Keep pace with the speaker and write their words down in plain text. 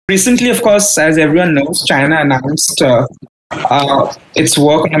recently, of course, as everyone knows, China announced its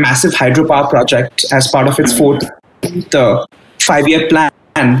work on a massive hydropower project as part of its fourth five-year plan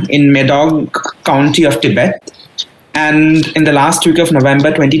in Medog County of Tibet. And in the last week of November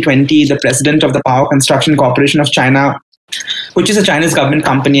 2020, the president of the Power Construction Corporation of China, which is a Chinese government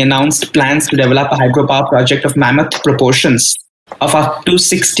company, announced plans to develop a hydropower project of mammoth proportions of up to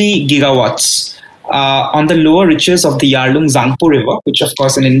 60 gigawatts on the lower reaches of the Yarlung Zangpo River, which of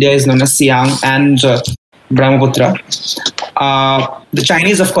course in India is known as Siang and Brahmaputra. The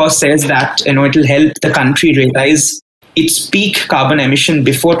Chinese, of course, says that it will help the country realize its peak carbon emission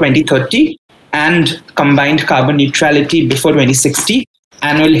before 2030 and combined carbon neutrality before 2060,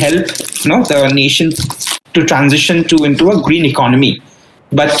 and will help the nation to transition into a green economy.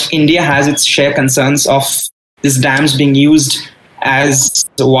 But India has its share concerns of these dams being used as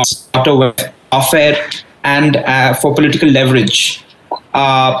water warfare and for political leverage.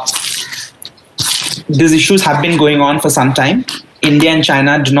 These issues have been going on for some time. India and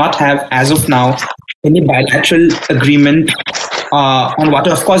China do not have, as of now, any bilateral agreement on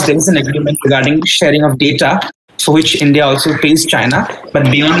water. Of course, there is an agreement regarding sharing of data, for which India also pays China. But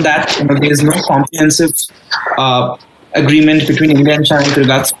beyond that, there is no comprehensive agreement between India and China with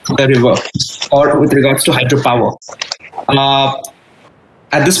regards to the river or with regards to hydropower.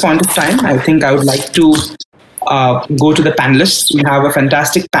 At this point of time, I think I would like to go to the panelists. We have a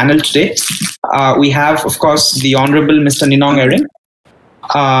fantastic panel today. We have, of course, the Honorable Mr. Ninong Ering,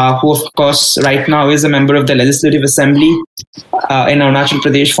 who, of course, right now is a member of the Legislative Assembly in Arunachal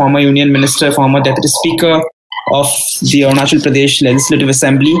Pradesh, former Union Minister, former Deputy Speaker of the Arunachal Pradesh Legislative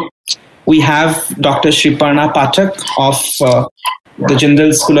Assembly. We have Dr. Shriparna Pathak of the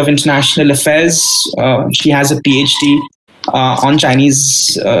Jindal School of International Affairs. She has a PhD on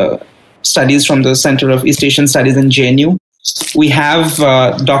Chinese studies from the Center of East Asian Studies in JNU. We have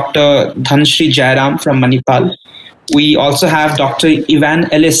Dr. Dhanshri Jairam from Manipal. We also have Dr. Ivan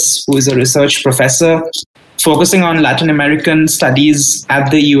Ellis, who is a research professor focusing on Latin American studies at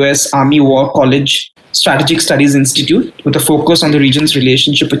the US Army War College Strategic Studies Institute, with a focus on the region's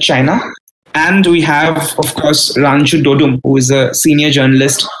relationship with China. And we have, of course, Ranju Dodum, who is a senior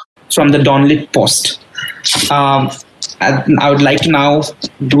journalist from the Donlit Post. I would like to now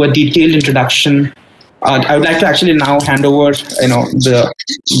do a detailed introduction. I would like to actually now hand over, the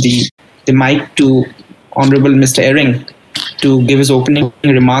mic to Honorable Mr. Ering to give his opening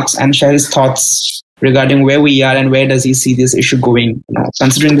remarks and share his thoughts regarding where we are and where does he see this issue going,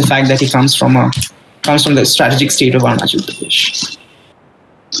 considering the fact that he comes from the strategic state of Arunachal Pradesh.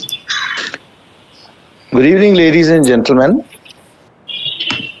 Good evening, ladies and gentlemen.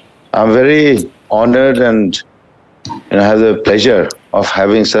 I'm very honored and have the pleasure of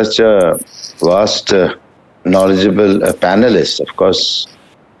having such a vast, knowledgeable panelist. Of course,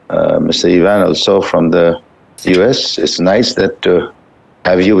 Mr. Ivan also from the US. It's nice that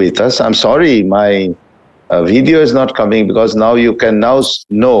have you with us. I'm sorry my video is not coming because now you can now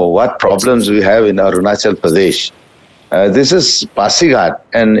know what problems we have in Arunachal Pradesh. This is Pasighat,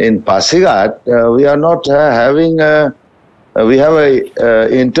 and in Pasighat we are not having we have a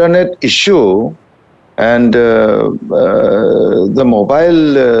internet issue, and the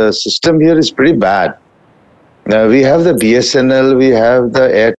mobile system here is pretty bad. We have the BSNL, we have the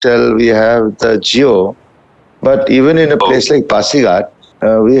Airtel, we have the Jio, but even in a place like Pasighat,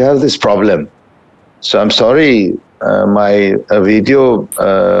 we have this problem. So I'm sorry, my video,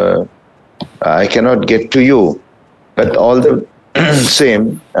 I cannot get to you, but all the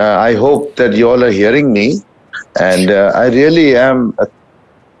same, I hope that you all are hearing me, and I really am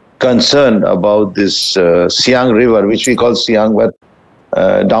concerned about this Siang River, which we call Siang, but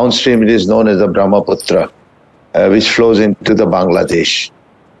downstream it is known as the Brahmaputra, which flows into the Bangladesh.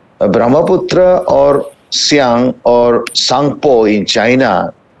 Brahmaputra or Siang or Sangpo in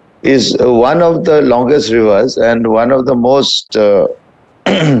China is one of the longest rivers and one of the most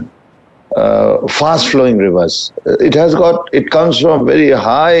fast-flowing rivers. It comes from very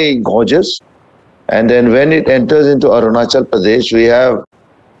high gorges, and then when it enters into Arunachal Pradesh, we have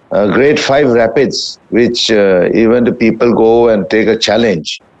Great Five Rapids, which even the people go and take a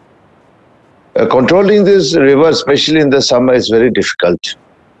challenge. Controlling this river, especially in the summer, is very difficult.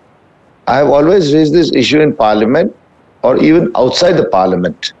 I have always raised this issue in Parliament or even outside the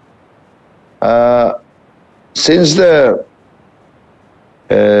Parliament. Since I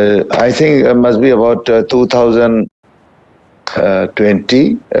think it must be about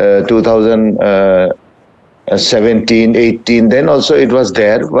 2020, 2017, 18, then also it was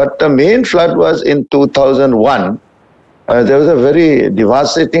there. But the main flood was in 2001. There was a very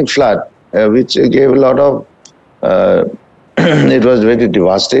devastating flood, which gave a lot of it was very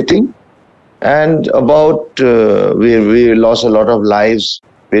devastating. And we lost a lot of lives,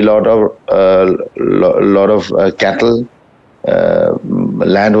 we lost a lot of cattle,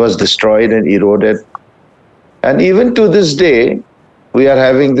 land was destroyed and eroded. And even to this day, we are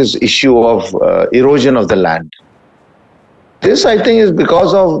having this issue of erosion of the land. This, I think, is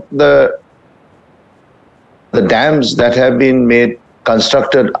because of the dams that have been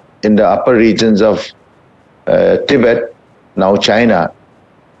constructed in the upper regions of Tibet, now China.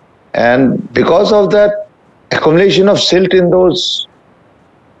 And because of that accumulation of silt in those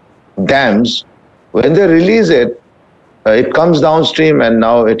dams, when they release it, it comes downstream, and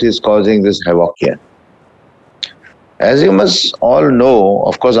now it is causing this havoc here. As you must all know,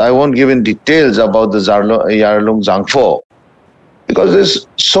 of course, I won't give in details about the Yarlung Zangfo, because there's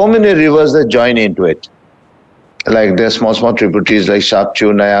so many rivers that join into it. Like there's small tributaries like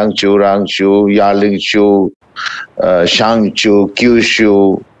Shapchu, Nayangchu, Rangchu, Yarlingchu, Shangchu,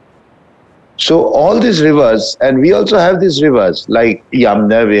 Kyushu. So all these rivers, and we also have these rivers like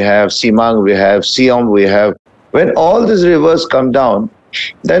Yamna, we have Simang, we have Siam, we have. When all these rivers come down,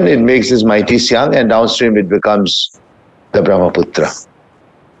 then it makes this mighty Siang, and downstream it becomes the Brahmaputra.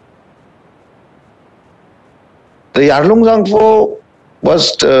 The Yarlung Zangfo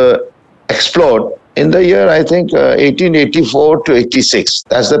was explored in the year, I think, 1884 to 86.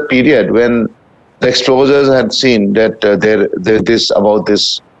 That's the period when the explorers had seen that about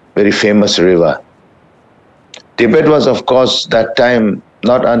this very famous river. Tibet was, of course, that time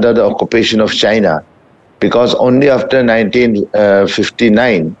not under the occupation of China, because only after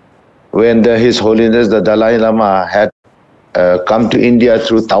 1959, when His Holiness the Dalai Lama had come to India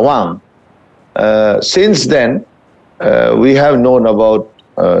through Tawang, since then we have known about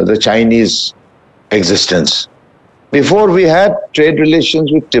the Chinese existence. Before, we had trade relations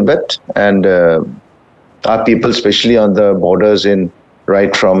with Tibet, and our people, especially on the borders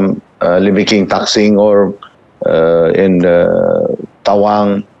right from Limiking, Taksing, or in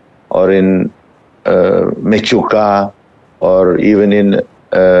Tawang, or in Mechuka, or even in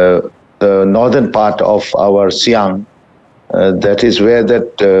the northern part of our Siang. That is where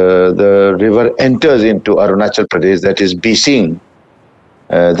the river enters into Arunachal Pradesh, that is Bising.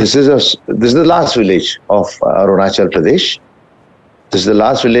 This is the last village of Arunachal Pradesh. This is the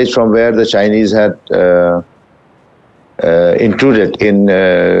last village from where the Chinese had intruded in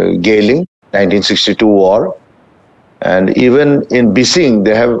Gailing, 1962 war. And even in Bising,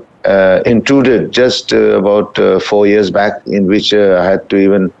 they have intruded just about 4 years back, in which I had to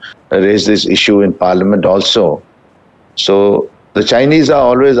even raise this issue in Parliament also. So the Chinese are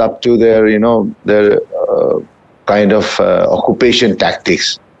always up to their kind of occupation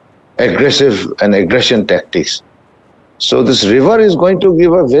tactics, aggression tactics. So this river is going to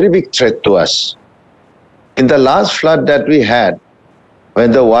give a very big threat to us. In the last flood that we had,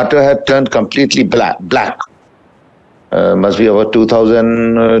 when the water had turned completely black, must be about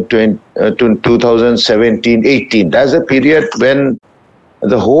 2017-18. That's the period when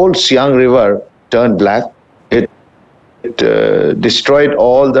the whole Siang River turned black. It destroyed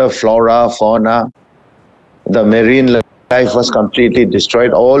all the flora, fauna. The marine life was completely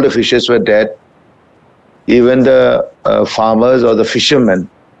destroyed. All the fishes were dead. Even the farmers or the fishermen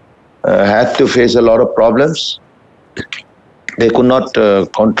had to face a lot of problems. They could not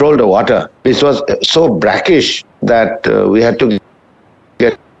control the water. It was so brackish that we had to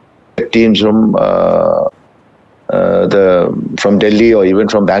get teams from Delhi or even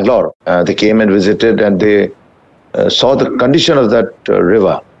from Bangalore. They came and visited, and they saw the condition of that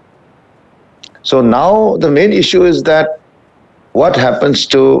river. So now the main issue is that what happens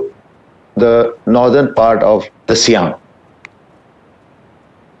to the northern part of the Siang.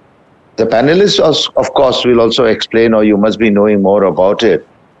 The panelists, of course, will also explain, or you must be knowing more about it,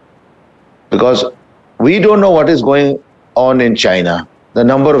 because we don't know what is going on in China. The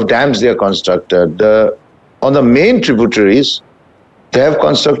number of dams they have constructed. On the main tributaries, they have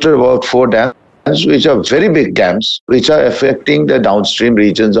constructed about 4 dams, which are very big dams, which are affecting the downstream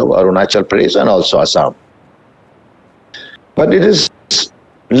regions of Arunachal Pradesh and also Assam. But it is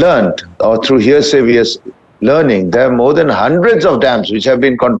learned, or through hearsay we are learning, there are more than hundreds of dams which have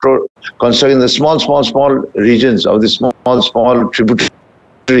been constructed in the small regions of the small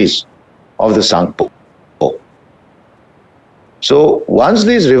tributaries of the Sangpo. So once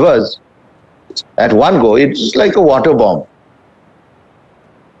these rivers, at one go, it's like a water bomb.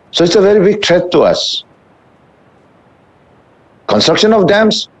 So it's a very big threat to us. Construction of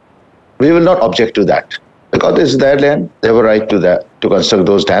dams, we will not object to that, because it's their land. They have a right to that, to construct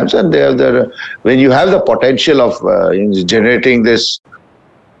those dams, and when you have the potential of generating this,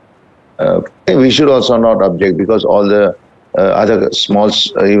 we should also not object, because all the other small,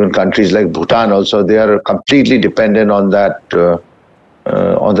 even countries like Bhutan also, they are completely dependent on that,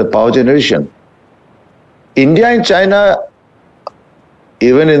 on the power generation. India and China,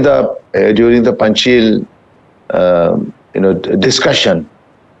 even in the during the Panchil, discussion,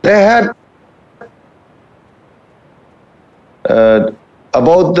 they had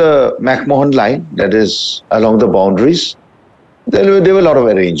about the McMahon line, that is along the boundaries. There were a lot of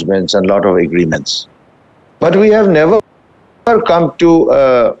arrangements and a lot of agreements, but we have never come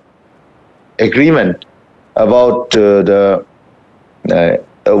to agreement about the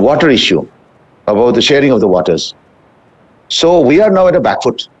water issue, about the sharing of the waters. So we are now at a back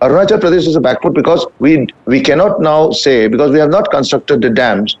foot. Arunachal Pradesh is a back foot because we cannot now say, because we have not constructed the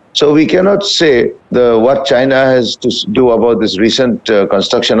dams, so we cannot say what China has to do about this recent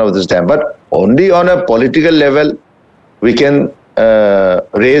construction of this dam. But only on a political level we can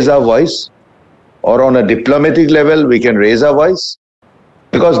raise our voice, or on a diplomatic level we can raise our voice,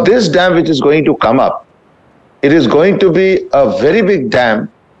 because this dam which is going to come up, it is going to be a very big dam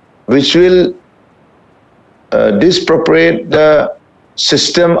which will disappropriate the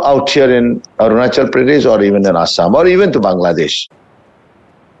system out here in Arunachal Pradesh or even in Assam or even to Bangladesh.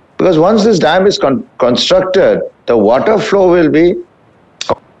 Because once this dam is constructed, the water flow will be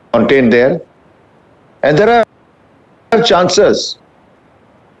contained there, and there are chances,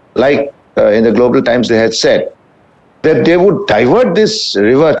 like in the Global Times they had said, that they would divert this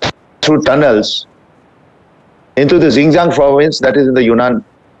river through tunnels into the Xinjiang province, that is in the Yunnan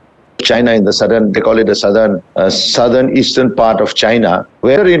China, in the southern, they call it the southern eastern part of China,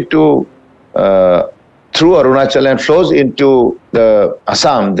 where into through Arunachal and flows into the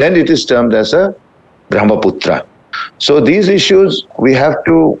Assam. Then it is termed as a Brahmaputra. So these issues we have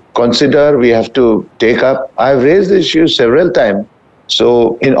to consider, we have to take up. I have raised the issue several times.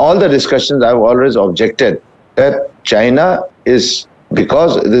 So in all the discussions, I have always objected that China is,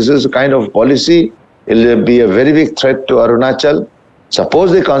 because this is a kind of policy, it will be a very big threat to Arunachal.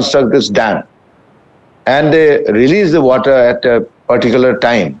 Suppose they construct this dam and they release the water at a particular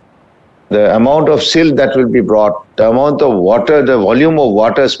time, the amount of silt that will be brought, the amount of water, the volume of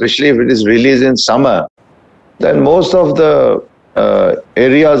water, especially if it is released in summer, then most of the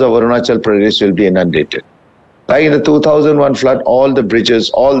areas of Arunachal Pradesh will be inundated. Like in the 2001 flood, all the bridges,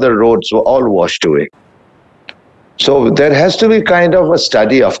 all the roads were all washed away. So there has to be kind of a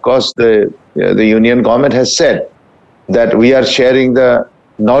study. Of course, the union government has said that we are sharing the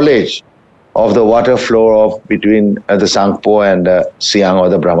knowledge of the water flow of between the Sangpo and the Siang or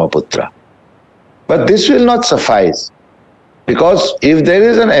the Brahmaputra. But this will not suffice, because if there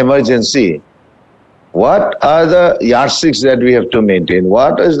is an emergency, what are the yardsticks that we have to maintain?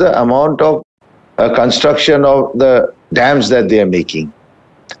 What is the amount of construction of the dams that they are making?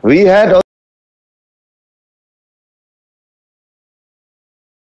 We had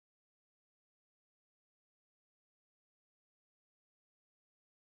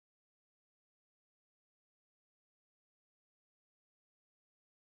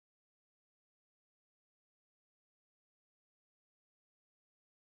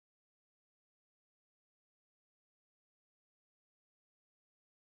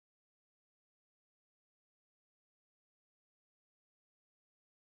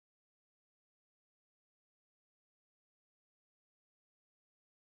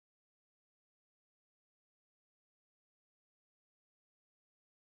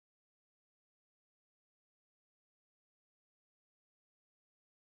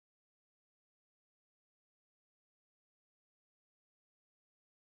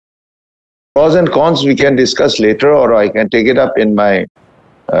pros and cons we can discuss later, or I can take it up in my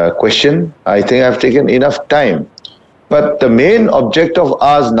question. I think I've taken enough time. But the main object of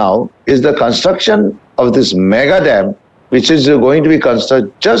ours now is the construction of this mega dam, which is going to be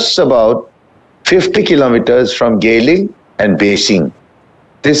constructed just about 50 kilometers from Gailing and Basing.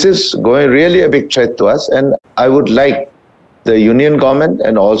 This is going really a big threat to us, and I would like the union government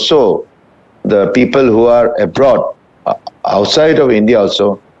and also the people who are abroad, outside of India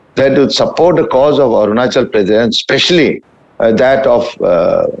also, that would support the cause of Arunachal Pradesh, and especially that of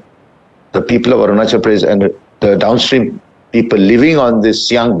the people of Arunachal Pradesh and the downstream people living on this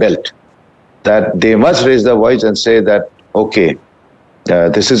Siang belt, that they must raise their voice and say that, okay,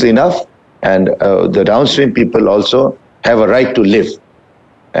 this is enough, and the downstream people also have a right to live.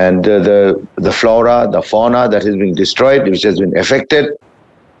 And the flora, the fauna that is being destroyed, which has been affected,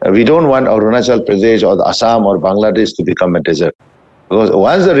 we don't want Arunachal Pradesh or the Assam or Bangladesh to become a desert. Because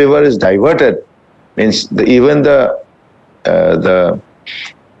once the river is diverted, means even the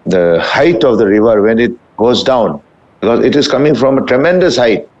height of the river when it goes down, because it is coming from a tremendous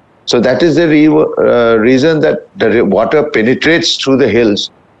height, So that is the reason that the water penetrates through the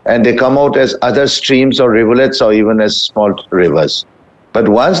hills and they come out as other streams or rivulets or even as small rivers. But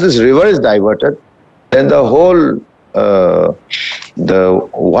once this river is diverted, then the whole the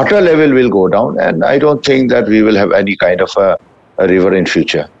water level will go down, and I don't think that we will have any kind of a river in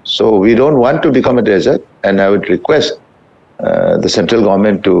future. So we don't want to become a desert, and I would request the central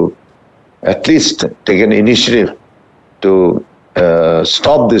government to at least take an initiative to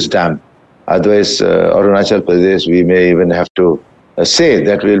stop this dam. Otherwise, Arunachal Pradesh, we may even have to say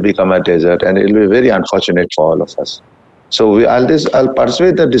that we will become a desert, and it will be very unfortunate for all of us. So I'll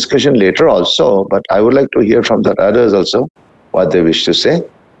participate in the discussion later also, but I would like to hear from the others also what they wish to say.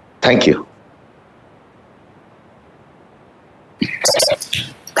 Thank you.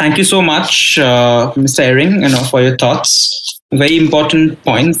 Thank you so much, Mr. Ehring, for your thoughts. Very important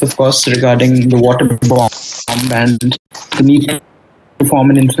points, of course, regarding the water bomb and the need to form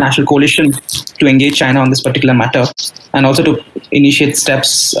an international coalition to engage China on this particular matter, and also to initiate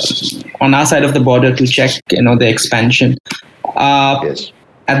steps on our side of the border to check, the expansion. Yes.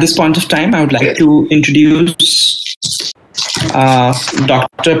 At this point of time, I would like to introduce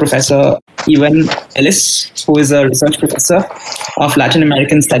Dr. Professor Ivan Ellis, who is a research professor of Latin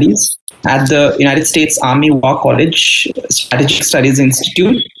American Studies at the United States Army War College Strategic Studies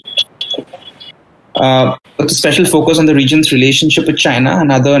Institute, with a special focus on the region's relationship with China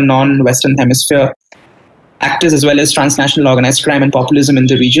and other non-Western Hemisphere actors, as well as transnational organized crime and populism in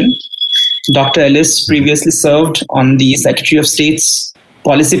the region. Dr. Ellis previously served on the Secretary of State's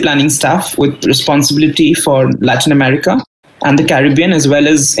policy planning staff with responsibility for Latin America and the Caribbean, as well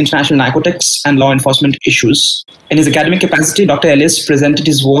as international narcotics and law enforcement issues. In his academic capacity, Dr. Ellis presented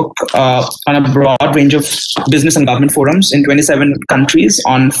his work on a broad range of business and government forums in 27 countries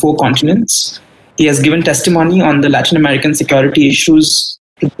on 4 continents. He has given testimony on the Latin American security issues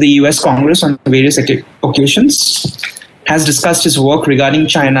to the US Congress on various occasions, has discussed his work regarding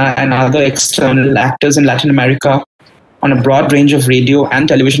China and other external actors in Latin America on a broad range of radio and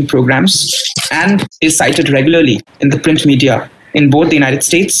television programs, and is cited regularly in the print media in both the United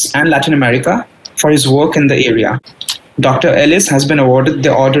States and Latin America for his work in the area. Dr. Ellis has been awarded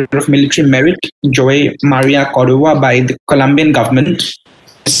the Order of Military Merit Joe Maria Cordova by the Colombian government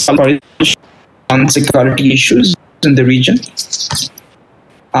on security issues in the region.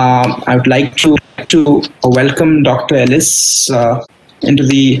 I would like to welcome Dr. Ellis into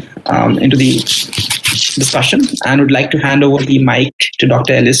the discussion, and would like to hand over the mic to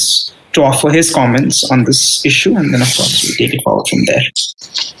Dr. Ellis to offer his comments on this issue, and then of course we'll take it forward from there.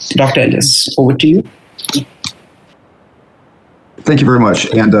 Dr. Ellis, over to you. Thank you very much.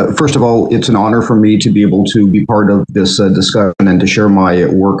 And first of all, it's an honor for me to be able to be part of this discussion and to share my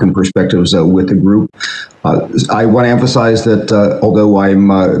work and perspectives with the group. I want to emphasize that although I'm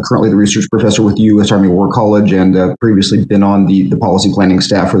currently the research professor with the U.S. Army War College and previously been on the policy planning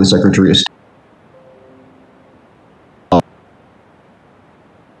staff for the Secretary of State,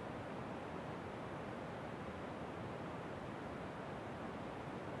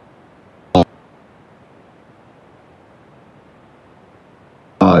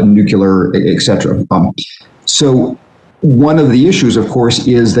 nuclear, etc. So one of the issues, of course,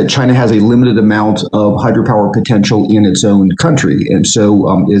 is that China has a limited amount of hydropower potential in its own country. And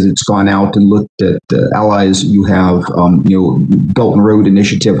so as it's gone out and looked at allies, you have, Belt and Road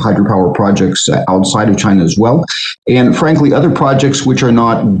Initiative hydropower projects outside of China as well. And frankly, other projects which are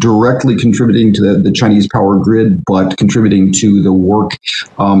not directly contributing to the Chinese power grid, but contributing to the work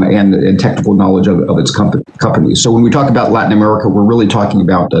and technical knowledge of its companies. So when we talk about Latin America, we're really talking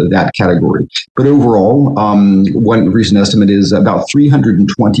about that category. But overall, one recent estimate is about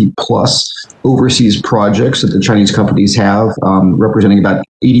 320 plus overseas projects that the Chinese companies have, representing about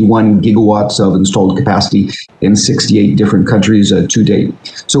 81 gigawatts of installed capacity in 68 different countries to date.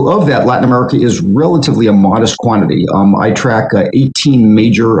 So of that, Latin America is relatively a modest quantity. I track 18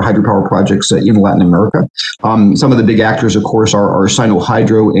 major hydropower projects in Latin America. Some of the big actors, of course, are Sino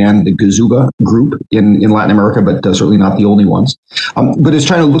Hydro and the Gazuba group in Latin America, but certainly not the only ones. But as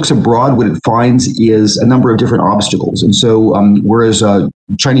China looks abroad, what it finds is a number of different obstacles. And so whereas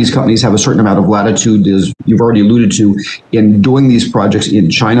Chinese companies have a certain amount of latitude, as you've already alluded to, in doing these projects in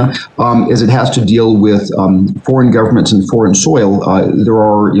China, as it has to deal with foreign governments and foreign soil, there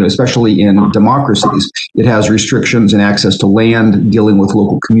are, especially in democracies, it has restrictions in access to land, dealing with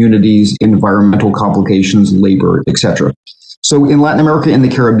local communities, environmental complications, labor, etc. So in Latin America and the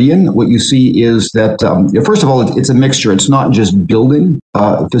Caribbean, what you see is that, first of all, it's a mixture. It's not just building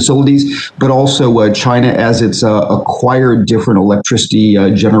facilities, but also China, as it's acquired different electricity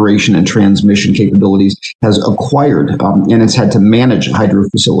generation and transmission capabilities, has acquired and it's had to manage hydro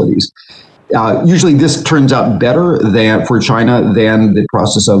facilities. Usually this turns out better than for China than the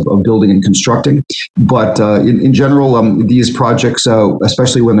process of building and constructing. But in general, these projects,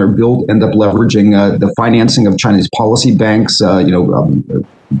 especially when they're built, end up leveraging the financing of Chinese policy banks, as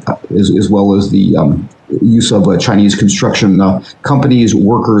well as the use of Chinese construction companies,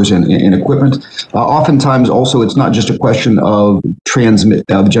 workers, and equipment. Oftentimes, also, it's not just a question of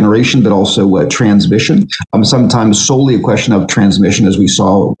generation, but also transmission. Sometimes solely a question of transmission, as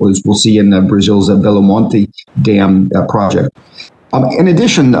we'll see in Brazil's Belo Monte Dam project. In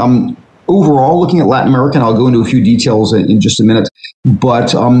addition, overall, looking at Latin America, and I'll go into a few details in just a minute,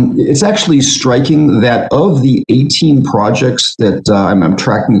 but it's actually striking that of the 18 projects that I'm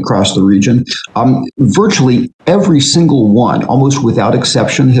tracking across the region, virtually every single one, almost without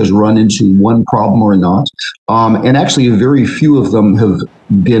exception, has run into one problem or not. And actually, very few of them have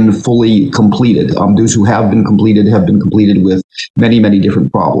been fully completed. Those who have been completed with many, many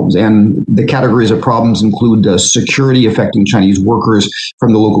different problems. And the categories of problems include security affecting Chinese workers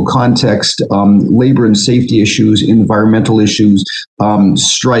from the local context, labor and safety issues, environmental issues,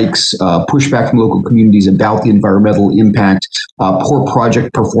 strikes, pushback from local communities about the environmental impact, poor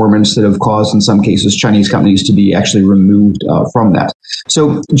project performance that have caused, in some cases, Chinese companies to be actually removed from that.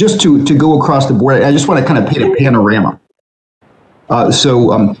 So just to go across the board, I just want to kind of paint a panorama.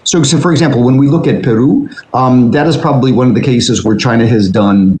 So for example, when we look at Peru, that is probably one of the cases where China has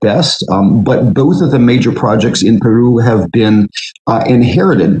done best. But both of the major projects in Peru have been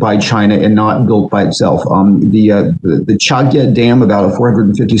inherited by China and not built by itself. The Chagya Dam, about a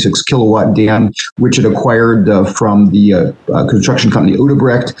 456 kilowatt dam, which it acquired from the construction company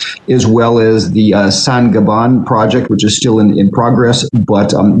Odebrecht, as well as the San Gaban project, which is still in progress.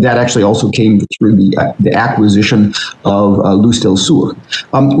 But that actually also came through the acquisition of Luz del Sur.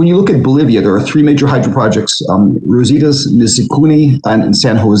 When you look at Bolivia, there are three major hydro projects, Rositas, Nisicuni, and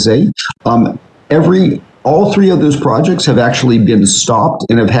San Jose. All three of those projects have actually been stopped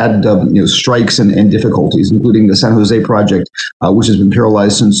and have had strikes and difficulties, including the San Jose project, which has been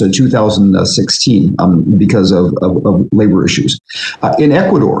paralyzed since 2016 because of labor issues. In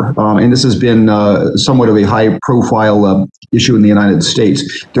Ecuador, and this has been somewhat of a high-profile issue in the United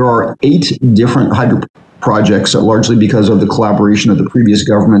States, there are 8 different hydro projects, largely because of the collaboration of the previous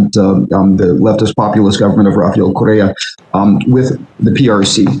government, the leftist populist government of Rafael Correa, with the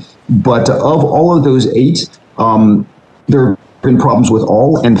PRC. But of all of those 8, there have been problems with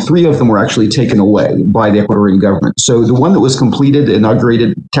all, and 3 of them were actually taken away by the Ecuadorian government. So the one that was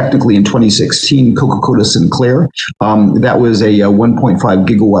inaugurated technically in 2016, Coca-Cola Sinclair, that was a 1.5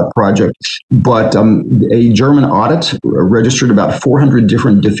 gigawatt project. But a German audit registered about 400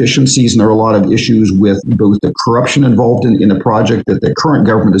 different deficiencies, and there are a lot of issues with both the corruption involved in the project that the current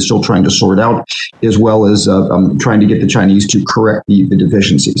government is still trying to sort out, as well as trying to get the Chinese to correct the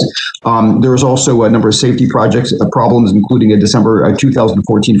deficiencies. There was also a number of safety problems, including a December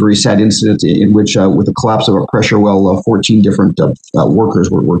 2014 very sad incident in which, with the collapse of a pressure well, 14 different workers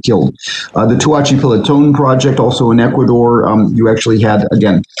were killed. The Tuachi Pilatón project, also in Ecuador, you actually had,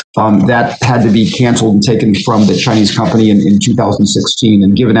 again, that had to be canceled and taken from the Chinese company in 2016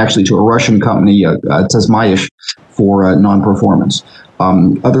 and given actually to a Russian company, Tasmayish, for non-performance.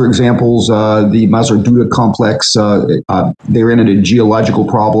 Other examples, the Mazarduda complex, they ran into geological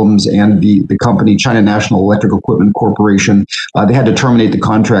problems, and the company, China National Electric Equipment Corporation, they had to terminate the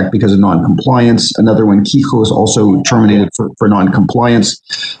contract because of non-compliance. Another one, Quijos, also terminated for non-compliance.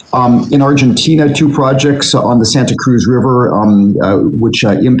 In Argentina, 2 projects on the Santa Cruz River, which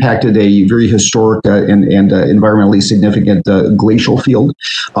impacted a very historic and environmentally significant glacial field.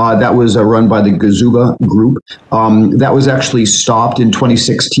 That was run by the Gazuba Group. That was actually stopped in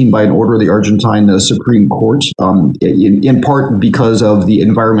 2016 by an order of the Argentine Supreme Court, in part because of the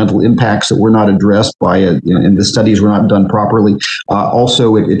environmental impacts that were not addressed by it, and the studies were not done properly.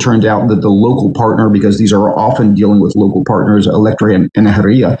 Also, it turned out that the local partner, because these are often dealing with local partners, Electra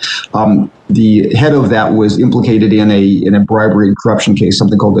Energia, the head of that was implicated in a bribery and corruption case,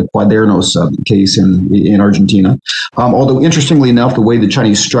 something called the Cuadernos case in Argentina. Although, interestingly enough, the way the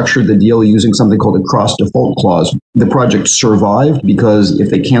Chinese structured the deal using something called a cross-default clause, the project survived because if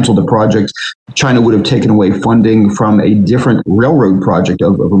they canceled the project, China would have taken away funding from a different railroad project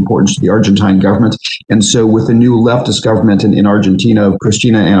of importance to the Argentine government. And so with the new leftist government in Argentina of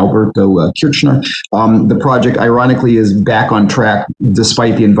Cristina and Alberto Kirchner, the project, ironically, is back on track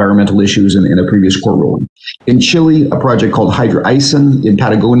despite the environmental issues in a previous court ruling. In Chile, a project called Hydropower in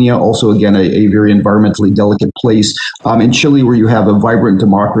Patagonia, also again a very environmentally delicate place. In Chile, where you have a vibrant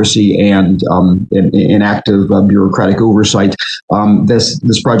democracy and an active bureaucratic oversight,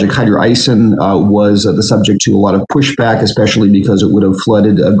 this project Hydropower was the subject to a lot of pushback, especially because it would have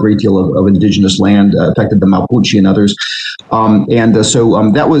flooded a great deal of indigenous land, affected the Mapuche and others.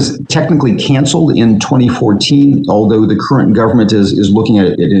 So that was technically canceled in 2014, although the current government is looking at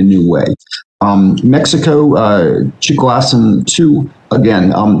it in a new way. Mexico, Chiclasan 2, again,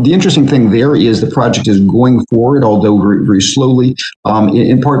 the interesting thing there is the project is going forward, although very, very slowly,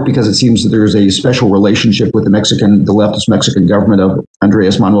 in part because it seems that there's a special relationship with the leftist Mexican government of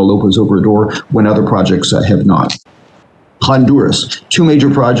Andrés Manuel López Obrador, when other projects have not. Honduras, two major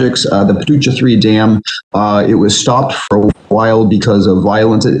projects, the Patucha 3 Dam, it was stopped for a while because of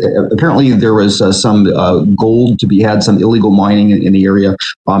violence. Apparently there was some gold to be had, some illegal mining in the area,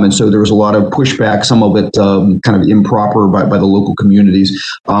 and so there was a lot of pushback, some of it kind of improper by the local communities,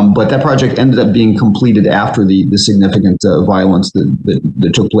 but that project ended up being completed after the significant violence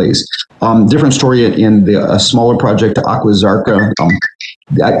that took place. Different story in the smaller project, Aquazarca.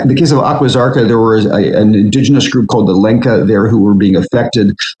 The case of Aquazarca, there was an indigenous group called the Lenca there who were being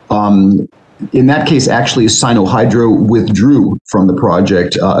affected. In that case, actually, Sino-Hydro withdrew from the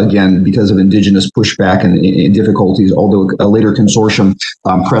project, again, because of indigenous pushback and difficulties, although a later consortium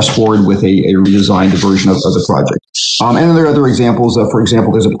pressed forward with a redesigned version of the project. And then there are other examples. For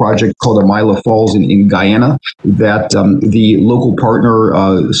example, there's a project called Amila Falls in Guyana that the local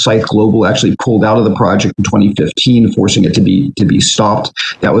partner, Scythe Global, actually pulled out of the project in 2015, forcing it to be stopped.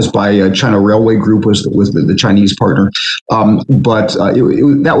 That was by China Railway Group, was the Chinese partner. But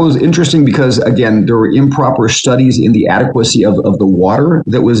that was interesting because, again, there were improper studies in the adequacy of the water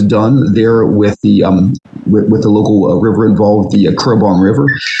that was done there with the local river involved, the Kurabong River.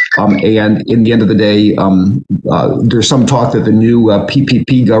 And in the end of the day, there's some talk that the new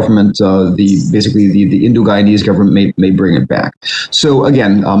PPP government, basically the Indo-Guyanese government, may bring it back. So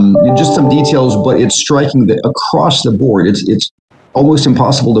again, just some details, but it's striking that across the board, it's almost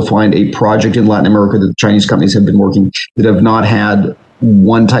impossible to find a project in Latin America that the Chinese companies have been working that have not had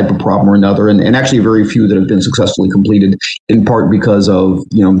one type of problem or another, and actually very few that have been successfully completed, in part because of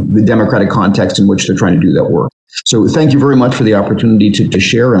the democratic context in which they're trying to do that work. So thank you very much for the opportunity to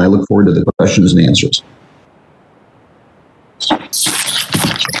share, and I look forward to the questions and answers.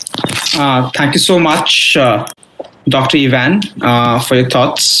 Thank you so much, Dr. Ivan, for your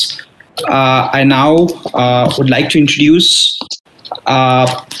thoughts. I now would like to introduce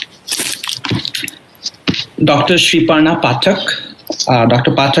Dr. Sriparna Pathak.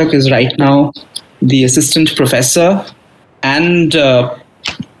 Dr. Pathak is right now the assistant professor and the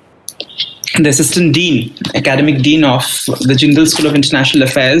assistant dean, academic dean of the Jindal School of International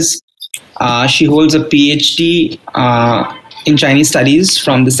Affairs. She holds a PhD in Chinese Studies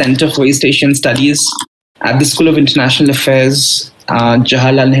from the Center for East Asian Studies at the School of International Affairs,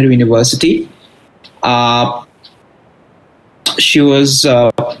 Jawaharlal Nehru University. She was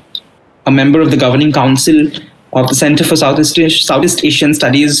a member of the governing council of the Center for Southeast Asian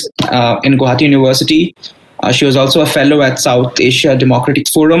Studies in Guwahati University. She was also a fellow at South Asia Democratic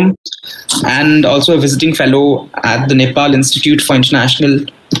Forum and also a visiting fellow at the Nepal Institute for International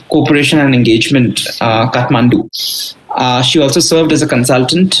Cooperation and Engagement, Kathmandu. She also served as a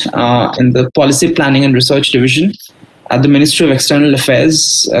consultant in the Policy Planning and Research Division at the Ministry of External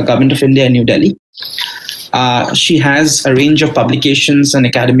Affairs, Government of India, New Delhi. She has a range of publications and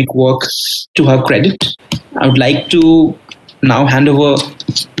academic work to her credit. I would like to now hand over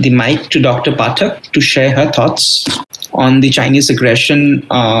the mic to Dr. Pathak to share her thoughts on the Chinese aggression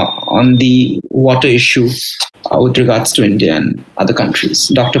on the water issue with regards to India and other countries.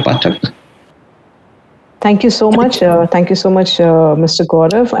 Dr. Pathak. Thank you so much. Thank you so much, Mr.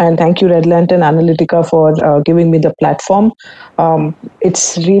 Gaurav, and thank you, Red Lantern Analytica, for giving me the platform.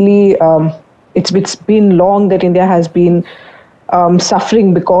 It's really, it's been long that India has been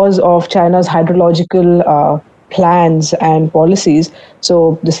suffering because of China's hydrological plans and policies.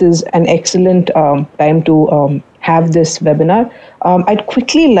 So this is an excellent time to have this webinar. I'd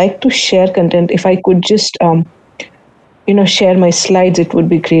quickly like to share content. If I could just, share my slides, it would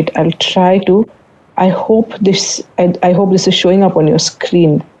be great. I'll try to. I hope this is showing up on your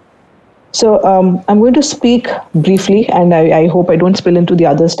screen. So I'm going to speak briefly, and I hope I don't spill into the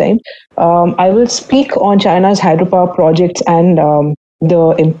others' time. I will speak on China's hydropower projects and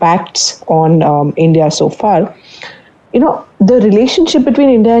the impacts on India so far. The relationship between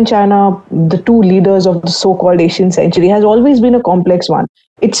India and China, the two leaders of the so-called Asian century, has always been a complex one.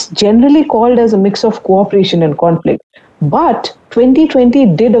 It's generally called as a mix of cooperation and conflict. But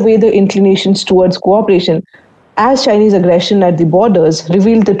 2020 did away the inclinations towards cooperation as Chinese aggression at the borders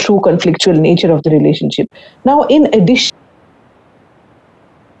revealed the true conflictual nature of the relationship. Now, in addition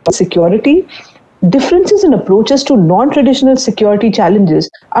to security, differences in approaches to non-traditional security challenges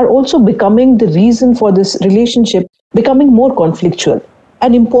are also becoming the reason for this relationship becoming more conflictual.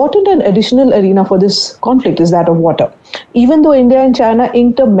 An important and additional arena for this conflict is that of water. Even though India and China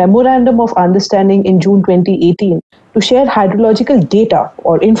inked a memorandum of understanding in June 2018 to share hydrological data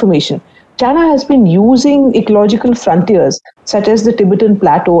or information, China has been using ecological frontiers such as the Tibetan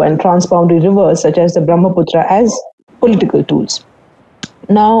Plateau and transboundary rivers such as the Brahmaputra as political tools.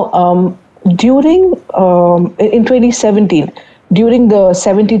 Now, in 2017, during the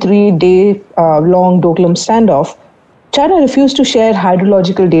 73-day long Doklam standoff, China refused to share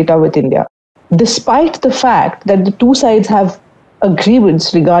hydrological data with India, despite the fact that the two sides have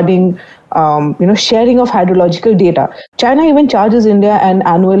agreements regarding sharing of hydrological data. China even charges India an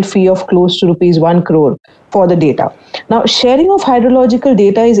annual fee of close to rupees 1 crore for the data. Now, sharing of hydrological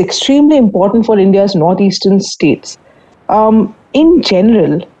data is extremely important for India's northeastern states. In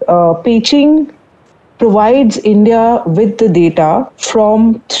general, Beijing provides India with the data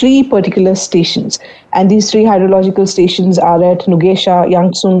from three particular stations. And these three hydrological stations are at Nugesha,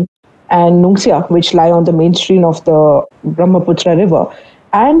 Yangtsung, and Nungxia, which lie on the mainstream of the Brahmaputra River,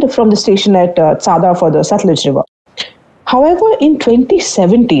 and from the station at Tsada for the Satluj River. However, in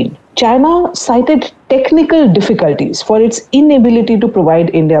 2017, China cited technical difficulties for its inability to provide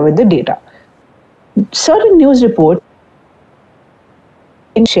India with the data. Certain news reports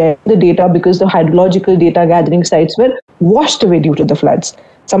share the data because the hydrological data gathering sites were washed away due to the floods.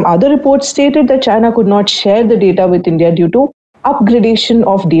 Some other reports stated that China could not share the data with India due to upgradation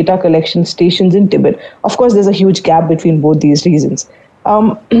of data collection stations in Tibet. Of course, there's a huge gap between both these reasons.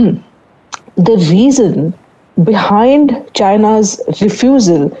 The reason behind China's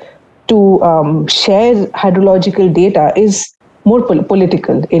refusal to share hydrological data is more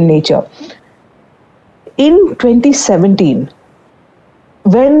political in nature. In 2017,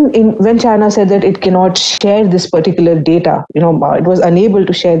 when China said that it cannot share this particular data, it was unable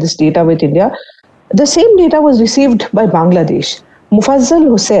to share this data with India, the same data was received by Bangladesh. Mufazzal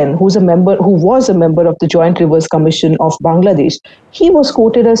Hussain, who was a member of the Joint Rivers Commission of Bangladesh, he was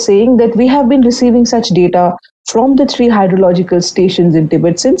quoted as saying that we have been receiving such data from the three hydrological stations in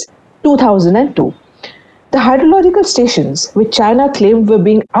Tibet since 2002. The hydrological stations, which China claimed were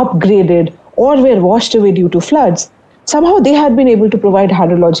being upgraded or were washed away due to floods, somehow they had been able to provide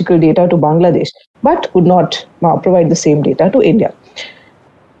hydrological data to Bangladesh, but could not provide the same data to India.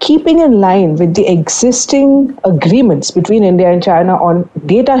 Keeping in line with the existing agreements between India and China on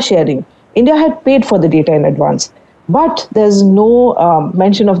data sharing, India had paid for the data in advance, but there's no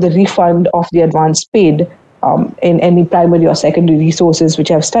mention of the refund of the advance paid in any primary or secondary resources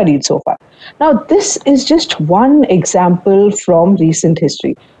which I've studied so far. Now, this is just one example from recent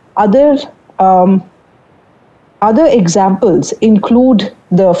history. Other examples include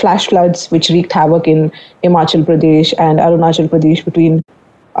the flash floods which wreaked havoc in Himachal Pradesh and Arunachal Pradesh between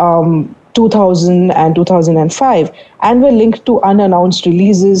 2000 and 2005, and were linked to unannounced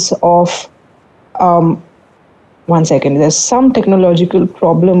releases of one second, there's some technological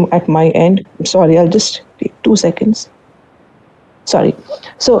problem at my end. Sorry, I'll just take 2 seconds. Sorry.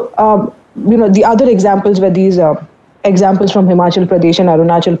 So, the other examples were these examples from Himachal Pradesh and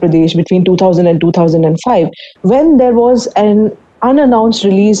Arunachal Pradesh between 2000 and 2005, when there was an unannounced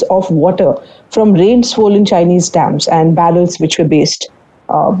release of water from rain-swollen Chinese dams and barrels which were based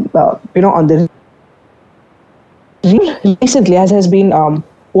on the recently, as has been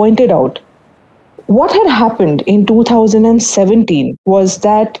pointed out. What had happened in 2017 was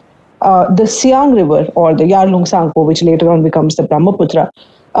that the Siang River, or the Yarlung Tsangpo, which later on becomes the Brahmaputra,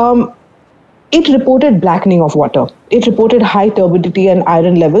 it reported blackening of water. It reported high turbidity and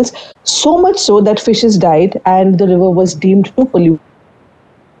iron levels, so much so that fishes died and the river was deemed to pollute.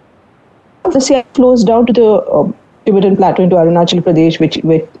 The Siang flows down to the Tibetan Plateau into Arunachal Pradesh,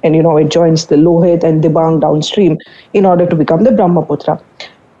 it joins the Lohit and Dibang downstream in order to become the Brahmaputra.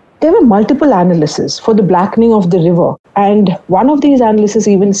 There were multiple analyses for the blackening of the river, and one of these analyses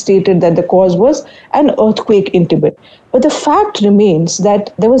even stated that the cause was an earthquake in Tibet. But the fact remains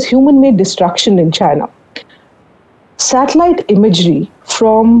that there was human-made destruction in China. Satellite imagery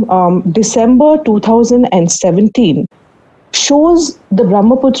from December 2017 shows the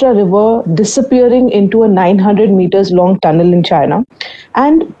Brahmaputra River disappearing into a 900 meters long tunnel in China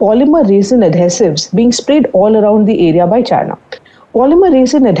and polymer resin adhesives being sprayed all around the area by China. Polymer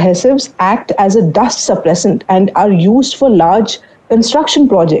resin adhesives act as a dust suppressant and are used for large construction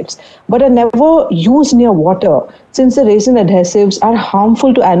projects, but are never used near water since the resin adhesives are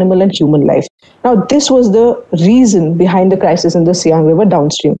harmful to animal and human life. Now, this was the reason behind the crisis in the Siang River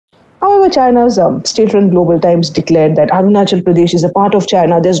downstream. However, China's state-run Global Times declared that Arunachal Pradesh is a part of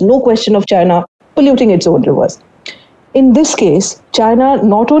China. There's no question of China polluting its own rivers. In this case, China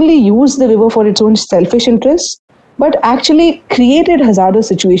not only used the river for its own selfish interests, but actually created hazardous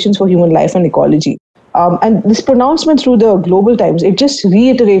situations for human life and ecology. And this pronouncement through the Global Times, it just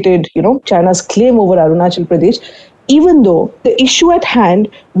reiterated, China's claim over Arunachal Pradesh, even though the issue at hand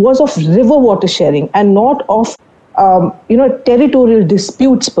was of river water sharing and not of territorial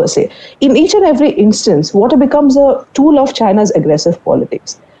disputes per se. In each and every instance, water becomes a tool of China's aggressive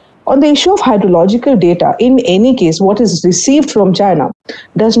politics. On the issue of hydrological data, in any case, what is received from China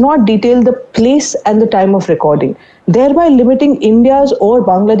does not detail the place and the time of recording, thereby limiting India's or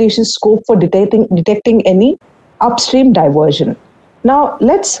Bangladesh's scope for detecting any upstream diversion. Now,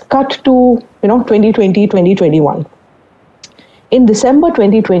 let's cut to 2020, 2021. In December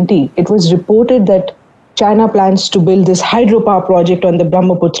 2020, it was reported that China plans to build this hydropower project on the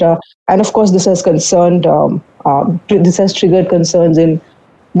Brahmaputra, and of course, this has triggered concerns in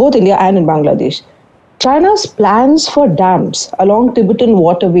both India and in Bangladesh. China's plans for dams along Tibetan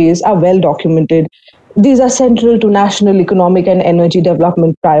waterways are well documented. These are central to national economic and energy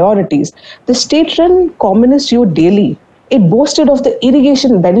development priorities. The state-run Communist Youth Daily, it boasted of the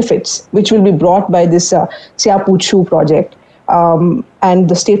irrigation benefits which will be brought by this Siapuchu project. And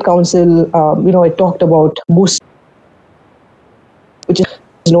the State Council, it talked about boost, which is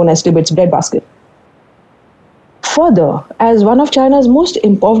known as Tibet's breadbasket. Further, as one of China's most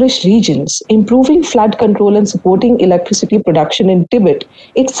impoverished regions, improving flood control and supporting electricity production in Tibet,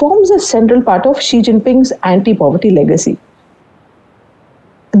 it forms a central part of Xi Jinping's anti-poverty legacy.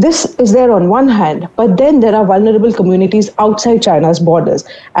 This is there on one hand, but then there are vulnerable communities outside China's borders,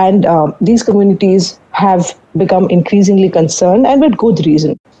 and these communities have become increasingly concerned, and with good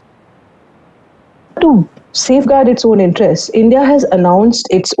reason. To safeguard its own interests, India has announced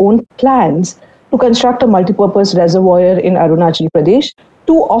its own plans to construct a multipurpose reservoir in Arunachal Pradesh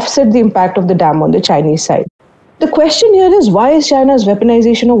to offset the impact of the dam on the Chinese side. The question here is, why is China's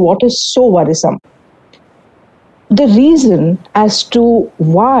weaponization of water so worrisome? The reason as to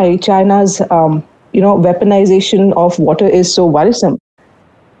why China's weaponization of water is so worrisome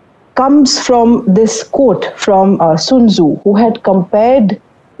comes from this quote from Sun Tzu, who had compared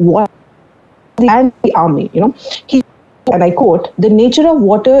water and the army. And I quote, "The nature of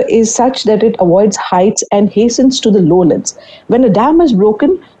water is such that it avoids heights and hastens to the lowlands. When a dam is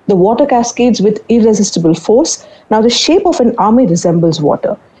broken, the water cascades with irresistible force. Now the shape of an army resembles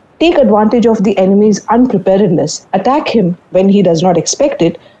water. Take advantage of the enemy's unpreparedness, attack him when he does not expect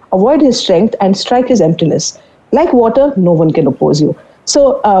it, avoid his strength and strike his emptiness. Like water, no one can oppose you."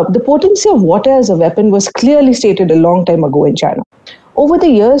 So the potency of water as a weapon was clearly stated a long time ago in China. Over the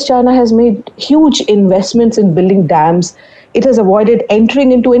years, China has made huge investments in building dams. It has avoided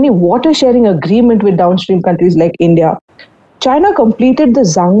entering into any water sharing agreement with downstream countries like India. China completed the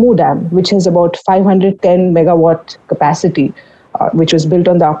Zangmu Dam, which has about 510 megawatt capacity, which was built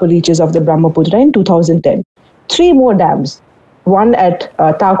on the upper reaches of the Brahmaputra in 2010. Three more dams, one at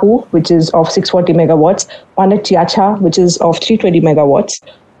Taku, which is of 640 megawatts, one at Chiacha, which is of 320 megawatts,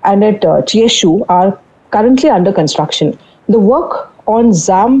 and at Chieshu are currently under construction. The work on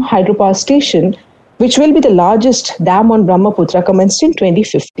Zam Hydropower Station, which will be the largest dam on Brahmaputra, commenced in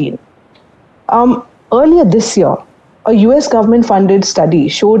 2015. Earlier this year, a US government-funded study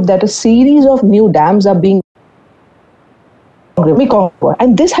showed that a series of new dams are being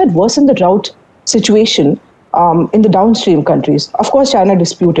and this had worsened the drought situation in the downstream countries. Of course, China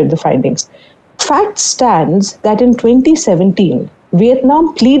disputed the findings. Fact stands that in 2017,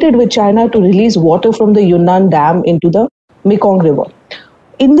 Vietnam pleaded with China to release water from the Yunnan Dam into the Mekong River.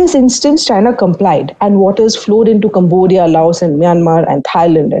 In this instance, China complied and waters flowed into Cambodia, Laos, and Myanmar, and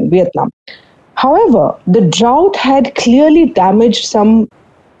Thailand and Vietnam. However, the drought had clearly damaged some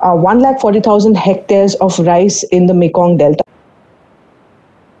 140,000 hectares of rice in the Mekong Delta.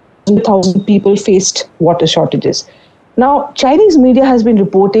 1,000 people faced water shortages. Now, Chinese media has been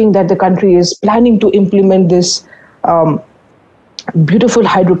reporting that the country is planning to implement this beautiful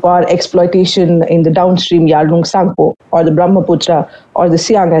hydropower exploitation in the downstream Yarlung Tsangpo, or the Brahmaputra, or the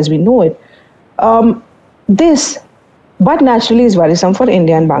Siang as we know it. But naturally is worrisome for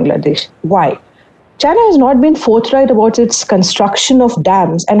India and Bangladesh. Why? China has not been forthright about its construction of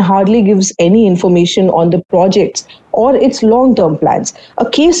dams and hardly gives any information on the projects or its long-term plans. A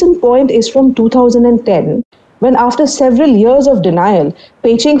case in point is from 2010, when after several years of denial,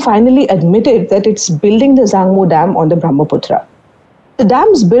 Beijing finally admitted that it's building the Zangmo Dam on the Brahmaputra. The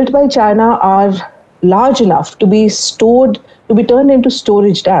dams built by China are large enough to be stored, to be turned into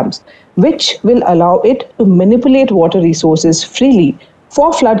storage dams, which will allow it to manipulate water resources freely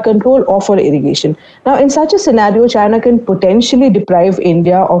for flood control or for irrigation. Now, in such a scenario, China can potentially deprive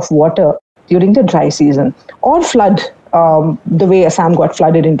India of water during the dry season or flood the way Assam got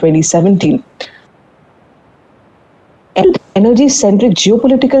flooded in 2017. And energy-centric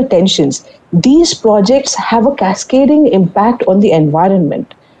geopolitical tensions, these projects have a cascading impact on the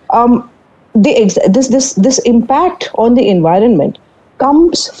environment. This impact on the environment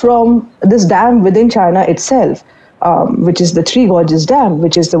comes from this dam within China itself, which is the Three Gorges Dam,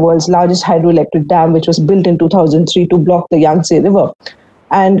 which is the world's largest hydroelectric dam, which was built in 2003 to block the Yangtze River.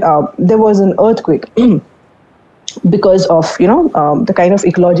 And there was an earthquake because of the kind of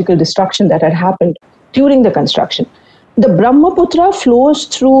ecological destruction that had happened during the construction. The Brahmaputra flows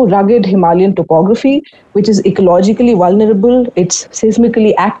through rugged Himalayan topography, which is ecologically vulnerable, it's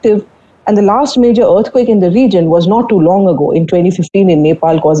seismically active, and the last major earthquake in the region was not too long ago, in 2015 in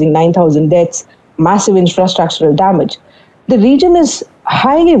Nepal, causing 9,000 deaths, massive infrastructural damage. The region is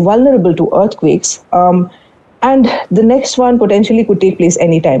highly vulnerable to earthquakes, and the next one potentially could take place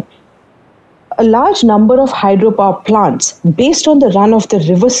anytime. A large number of hydropower plants, based on the run of the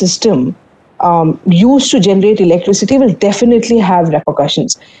river system, used to generate electricity will definitely have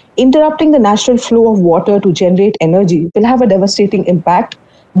repercussions. Interrupting the natural flow of water to generate energy will have a devastating impact,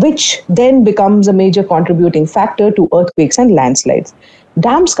 which then becomes a major contributing factor to earthquakes and landslides.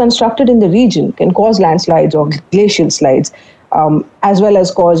 Dams constructed in the region can cause landslides or glacial slides, as well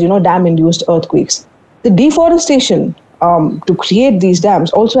as cause dam-induced earthquakes. The deforestation to create these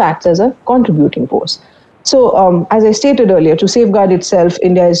dams also acts as a contributing force. So, as I stated earlier, to safeguard itself,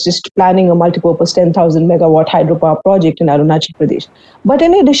 India is just planning a multipurpose 10,000 megawatt hydropower project in Arunachal Pradesh. But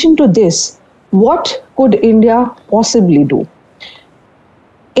in addition to this, what could India possibly do?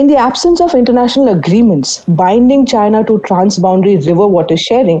 In the absence of international agreements binding China to transboundary river water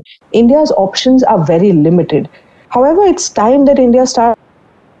sharing, India's options are very limited. However, it's time that India starts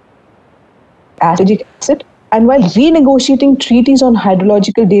strategic asset. And while renegotiating treaties on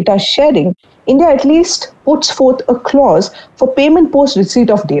hydrological data sharing, India at least puts forth a clause for payment post receipt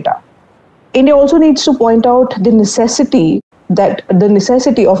of data. India also needs to point out the necessity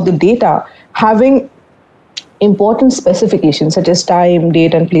of the data having important specifications such as time,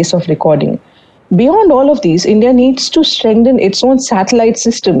 date, and place of recording. Beyond all of these, India needs to strengthen its own satellite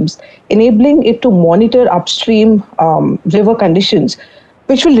systems, enabling it to monitor upstream river conditions,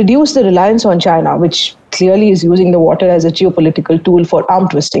 which will reduce the reliance on China, which clearly is using the water as a geopolitical tool for arm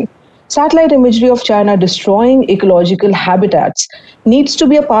twisting. Satellite imagery of China destroying ecological habitats needs to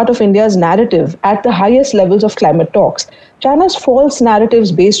be a part of India's narrative at the highest levels of climate talks. China's false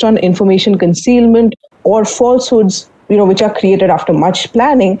narratives based on information concealment or falsehoods, which are created after much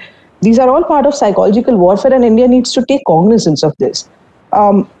planning, these are all part of psychological warfare, and India needs to take cognizance of this.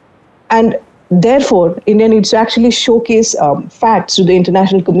 And therefore, India needs to actually showcase facts to the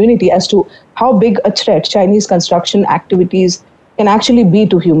international community as to how big a threat Chinese construction activities can actually be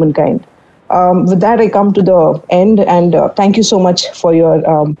to humankind. With that, I come to the end, and thank you so much for your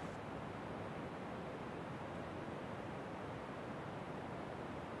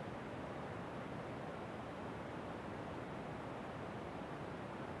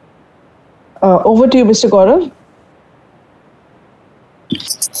over to you, Mr. Gaurav.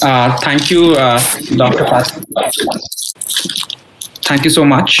 Thank you, Dr. Pat. Thank you so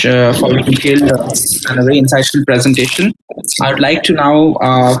much for your detailed and a very insightful presentation. I would like to now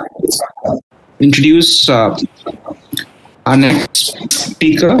introduce our next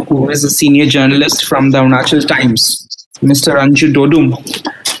speaker, who is a senior journalist from the Arunachal Times, Mr. Anju Dodum.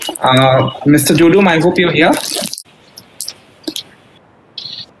 Mr. Dodum, I hope you're here.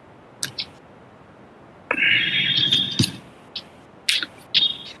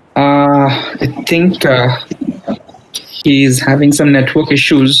 I think he's having some network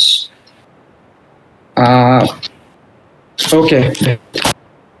issues. Okay.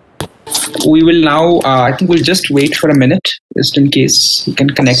 We will now, I think we'll just wait for a minute, just in case he can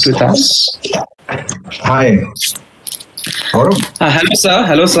connect with us. Hi.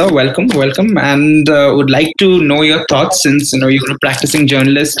 Hello, sir. Welcome. And would like to know your thoughts, since you're a practicing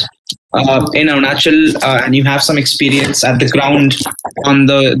journalist in Arunachal, and you have some experience at the ground on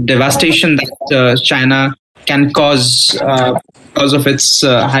the devastation that China can cause because of its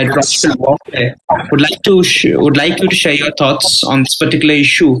hydropower warfare. Would like you to share your thoughts on this particular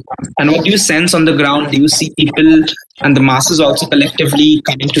issue, and what do you sense on the ground? Do you see people and the masses also collectively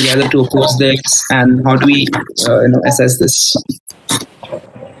coming together to oppose this, and how do we assess this?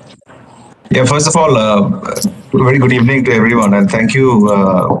 Yeah, first of all, very good evening to everyone, and thank you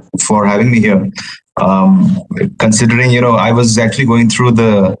for having me here. Um, Considering, I was actually going through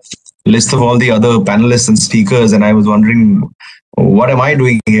the list of all the other panelists and speakers, and I was wondering, what am I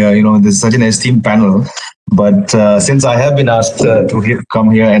doing here? This is such an esteemed panel. But since I have been asked to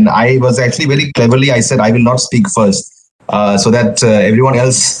come here, and I was actually very cleverly, I said I will not speak first, so that everyone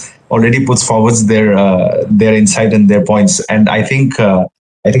else already puts forwards their insight and their points. And I think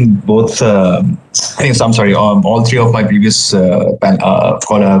both, I'm sorry, all three of my previous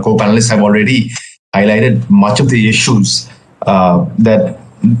co-panelists have already highlighted much of the issues that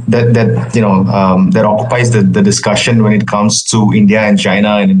occupies the discussion when it comes to India and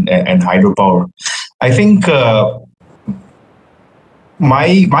China and hydropower. I think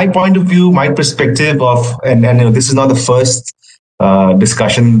my point of view, my perspective of, and this is not the first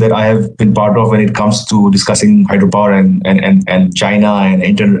discussion that I have been part of when it comes to discussing hydropower and China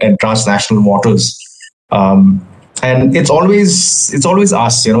and transnational waters. And it's always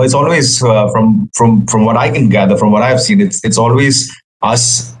us, it's always from what I can gather, from what I've seen, it's always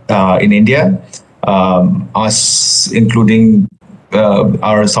us in India, us including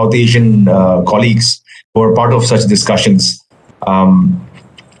our South Asian colleagues who are part of such discussions.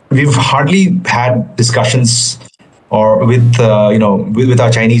 We've hardly had discussions or with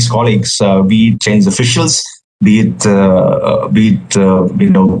our Chinese colleagues, be it Chinese officials, be it water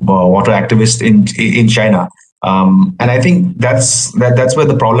activists in China, and I think that's where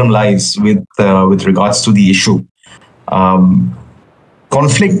the problem lies with regards to the issue.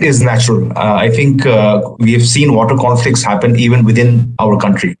 Conflict is natural. I think we have seen water conflicts happen even within our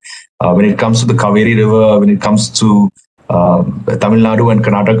country. When it comes to the Kaveri River, when it comes to Tamil Nadu and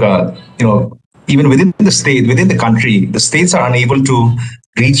Karnataka, even within the state, within the country, the states are unable to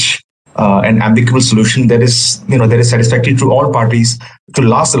reach an amicable solution that is satisfactory to all parties to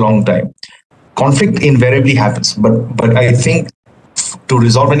last a long time. Conflict invariably happens, but I think to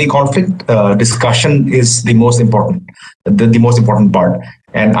resolve any conflict, discussion is the most important, the most important part.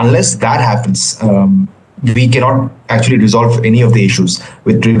 And unless that happens, we cannot actually resolve any of the issues.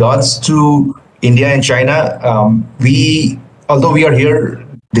 With regards to India and China, although we are here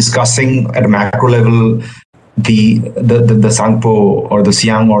discussing at a macro level the Sangpo or the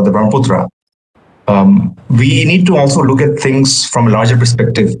Siang or the Brahmaputra, we need to also look at things from a larger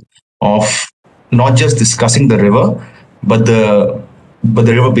perspective of not just discussing the river, but the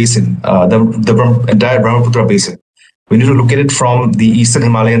river basin, the entire Brahmaputra basin. We need to look at it from the Eastern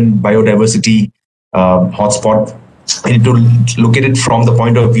Himalayan biodiversity hotspot. We need to look at it from the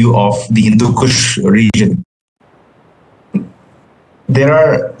point of view of the Hindu Kush region. There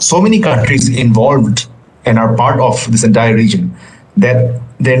are so many countries involved and are part of this entire region that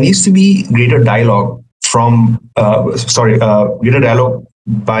there needs to be greater dialogue greater dialogue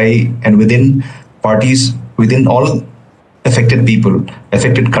by and within parties, within all affected people,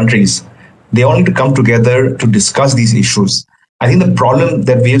 affected countries. They all need to come together to discuss these issues. I think the problem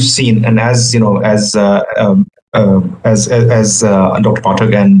that we have seen, and as Dr.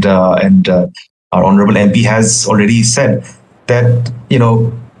 Pathak and our honorable MP has already said, that the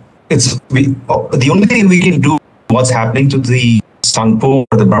only thing we can do what's happening to the Sangpo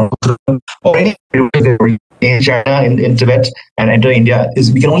or the Brahmaputra or any river in China, in Tibet, and enter India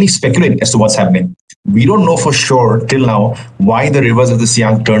is we can only speculate as to what's happening. We don't know for sure till now why the rivers of the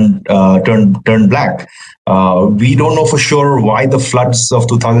Siang turned black. We don't know for sure why the floods of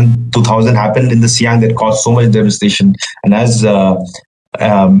 2000 happened in the Siang that caused so much devastation. And as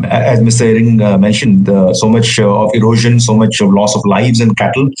Mr. Ering mentioned, so much of erosion, so much of loss of lives and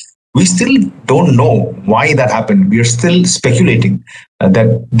cattle. We still don't know why that happened. We are still speculating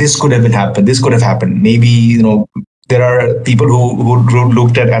that this could have happened. This could have happened. Maybe there are people who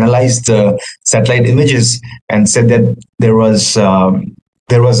looked at analyzed satellite images and said that there was a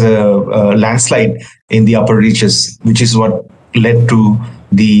landslide in the upper reaches, which is what led to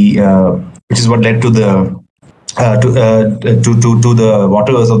the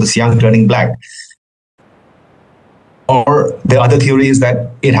waters of the Siang turning black. Or the other theory is that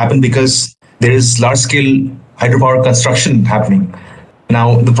it happened because there is large-scale hydropower construction happening.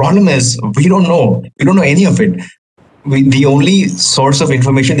 Now, the problem is we don't know any of it. The only source of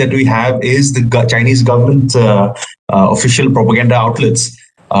information that we have is the Chinese government official propaganda outlets,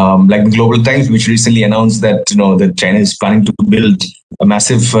 like the Global Times, which recently announced that that China is planning to build a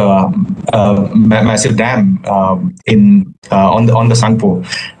massive dam on the Sangpo.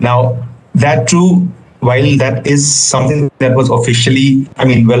 Now, that too, while that is something that was officially, at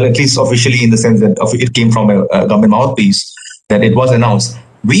least officially in the sense that it came from a government mouthpiece, that it was announced.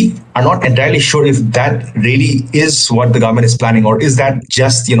 we are not entirely sure if that really is what the government is planning, or is that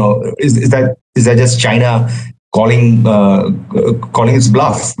just, is that just China calling its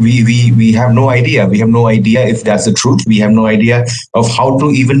bluff? We have no idea. We have no idea if that's the truth. We have no idea of how to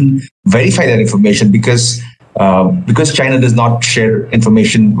even verify that information, because China does not share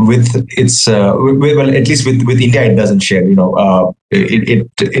information with its well, at least with India it doesn't share. It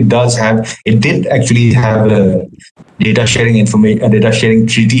did actually have a data sharing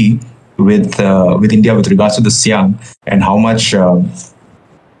treaty with India with regards to the Siang and how much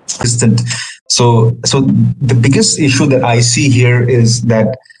distant. So the biggest issue that I see here is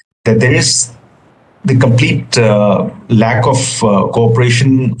that there is the complete lack of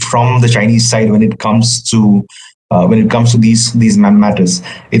cooperation from the Chinese side when it comes to these matters.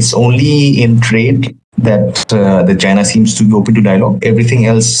 It's only in trade that China seems to be open to dialogue. Everything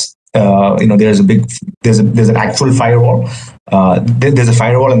else, there's an actual firewall. There's a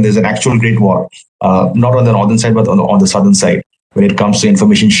firewall and there's an actual Great War, not on the northern side but on the southern side when it comes to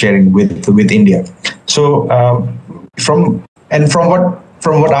information sharing with India. So from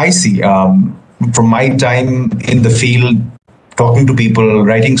what I see. From my time in the field, talking to people,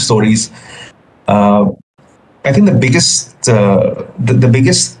 writing stories, I think the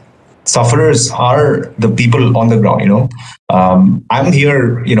biggest sufferers are the people on the ground. I'm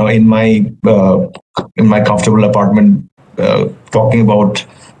here, in my comfortable apartment, talking about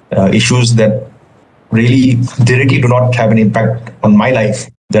issues that really directly do not have an impact on my life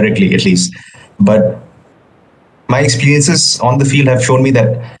directly, at least. But my experiences on the field have shown me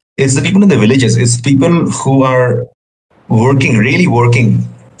that it's the people in the villages, it's people who are really working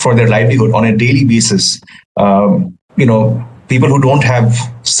for their livelihood on a daily basis. People who don't have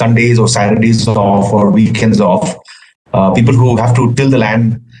Sundays or Saturdays off or weekends off, people who have to till the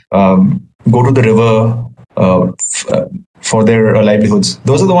land, go to the river for their livelihoods.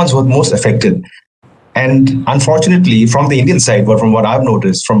 Those are the ones who are most affected. And unfortunately, from the Indian side, but from what I've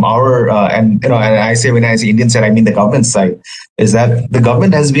noticed, from our and when I say Indian side, I mean the government side, is that the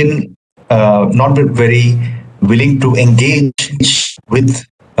government has been not been very willing to engage with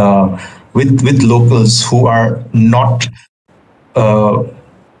locals who are not who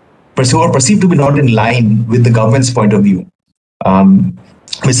are perceived to be not in line with the government's point of view.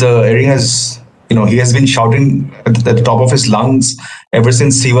 Mr. Ering has, he has been shouting at the top of his lungs ever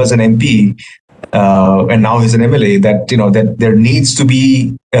since he was an MP. And now he's an MLA, that that there needs to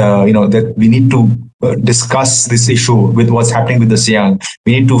be that we need to discuss this issue with what's happening with the Siang.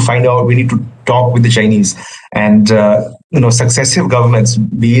 We need to find out. We need to talk with the Chinese, and successive governments,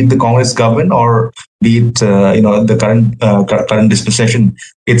 be it the Congress government or be it the current dispensation.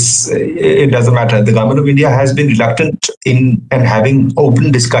 It doesn't matter. The government of India has been reluctant in and having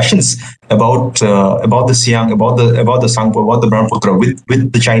open discussions about the Siang, about the Sangpo, about the Brahmaputra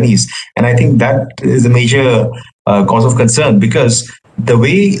with the Chinese, and I think that is a major cause of concern, because the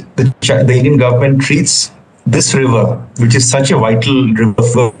way the Indian government treats this river, which is such a vital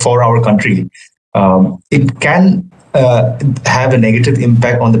river for our country, it can have a negative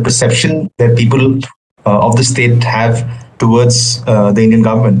impact on the perception that people of the state have towards the Indian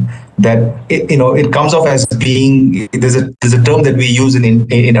government. That it comes off as being, there's a term that we use in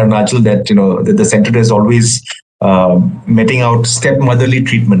Arunachal, that the center is always meting out stepmotherly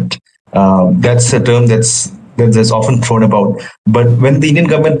treatment. That's a term that's often thrown about. But when the Indian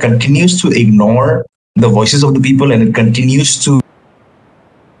government continues to ignore the voices of the people, and it continues to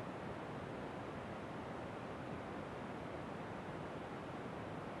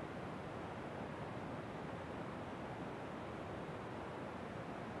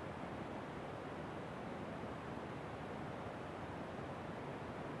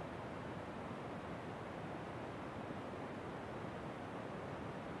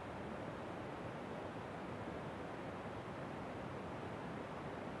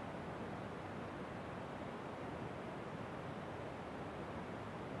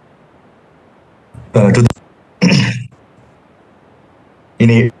to the in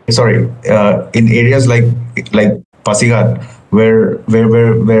areas like Pasighat, where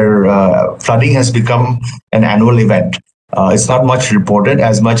flooding has become an annual event. It's not much reported,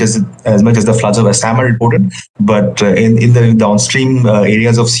 as much as the floods of Assam are reported, but in the downstream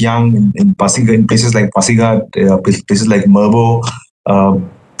areas of Siang, in Pasighat, in places like Pasighat, places like Merbo,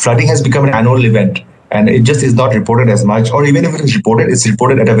 flooding has become an annual event. And it just is not reported as much, or even if it is reported, it's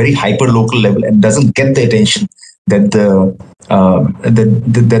reported at a very hyper local level and doesn't get the attention that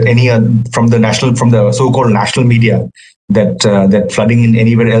from the so-called national media that flooding in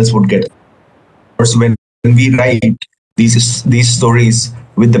anywhere else would get. First, when we write these stories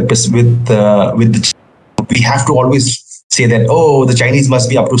we have to always say that, oh, the Chinese must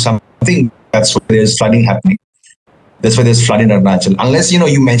be up to something. That's why there's flooding happening. That's why there's flood in Arunachal. Unless,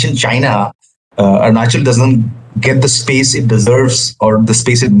 you mention China, Arunachal doesn't get the space it deserves or the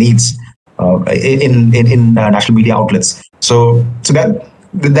space it needs in national media outlets. So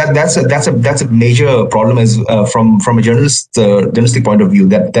that's a major problem as from a journalistic point of view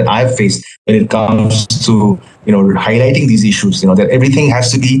that I've faced when it comes to highlighting these issues. That everything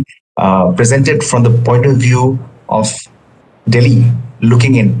has to be presented from the point of view of Delhi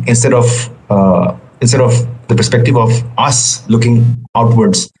looking in instead of the perspective of us looking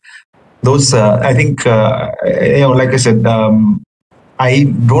outwards. Those I think like I said, I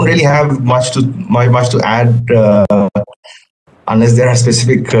don't really have much to add. Unless there are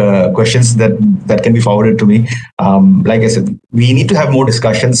specific questions that can be forwarded to me. Like I said, we need to have more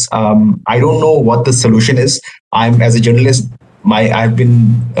discussions. I don't know what the solution is. As a journalist, I've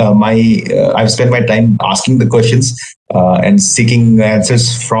spent my time asking the questions and seeking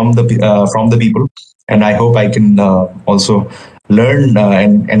answers from the people. And I hope I can also learn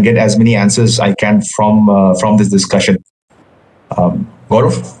and get as many answers I can from this discussion.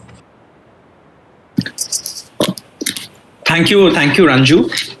 Gaurav? Thank you, Ranju,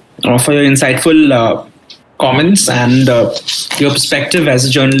 for your insightful comments and your perspective as a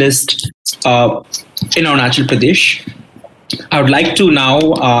journalist in Arunachal Pradesh. I would like to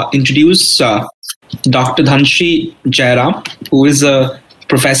now introduce Dr. Dhanshri Jairam, who is a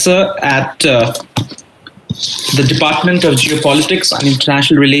professor at the Department of Geopolitics and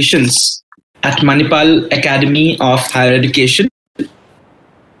International Relations at Manipal Academy of Higher Education.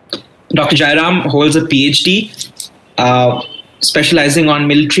 Dr. Jairam holds a PhD specializing on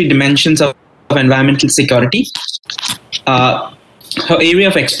military dimensions of environmental security. Her area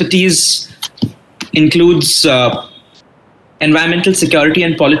of expertise includes environmental security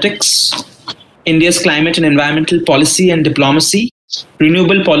and politics, India's climate and environmental policy and diplomacy,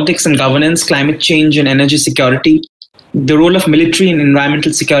 renewable politics and governance, climate change and energy security, the role of military in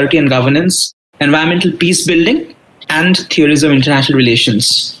environmental security and governance, environmental peace building, and theories of international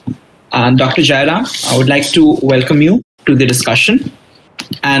relations. Dr. Jairam, I would like to welcome you to the discussion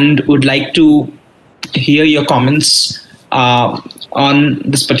and would like to hear your comments on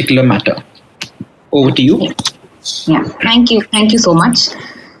this particular matter. Over to you. Yeah, thank you so much.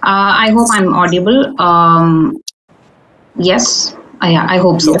 I hope I'm audible. Yes, I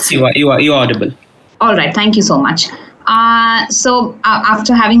hope so. Yes, you are audible. All right, thank you so much. So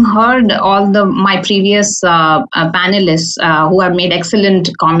after having heard all my previous panelists who have made excellent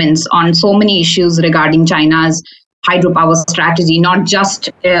comments on so many issues regarding China's hydropower strategy, not just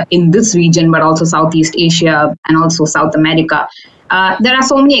in this region, but also Southeast Asia and also South America, there are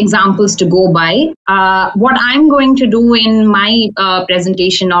so many examples to go by. What I'm going to do in my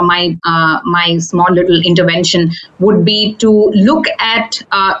presentation or my small little intervention would be to look at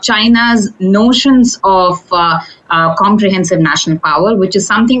China's notions of comprehensive national power, which is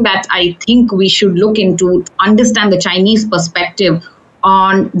something that I think we should look into to understand the Chinese perspective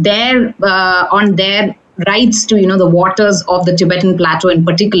on their rights to the waters of the Tibetan Plateau in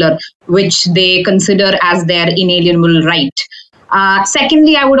particular, which they consider as their inalienable right.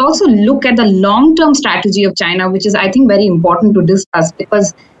 Secondly, I would also look at the long-term strategy of China, which is, I think, very important to discuss,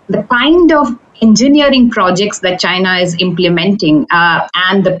 because the kind of engineering projects that China is implementing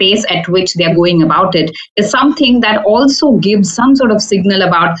and the pace at which they're going about it is something that also gives some sort of signal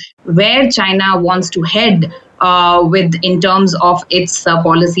about where China wants to head in terms of its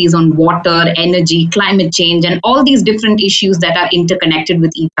policies on water, energy, climate change, and all these different issues that are interconnected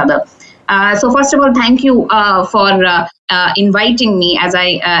with each other. So first of all, thank you for inviting me, as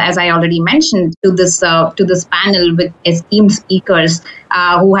I already mentioned, to this panel with esteemed speakers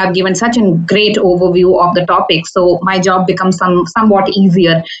who have given such a great overview of the topic. So my job becomes somewhat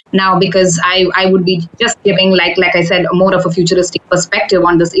easier now, because I would be just giving, like I said, more of a futuristic perspective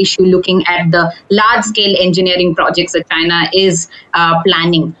on this issue, looking at the large-scale engineering projects that China is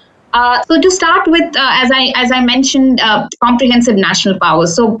planning. So to start with, as I mentioned, comprehensive national power.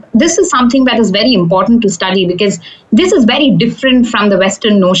 So this is something that is very important to study, because this is very different from the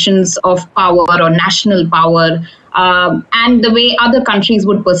Western notions of power or national power and the way other countries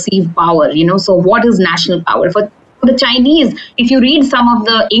would perceive power. So what is national power? For the Chinese, if you read some of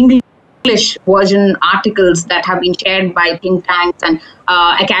the English version articles that have been shared by think tanks and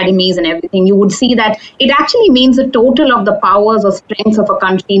academies and everything, you would see that it actually means the total of the powers or strengths of a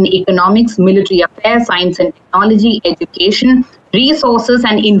country in economics, military affairs, science and technology, education, resources,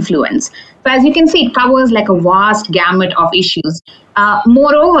 and influence. So as you can see, it covers like a vast gamut of issues.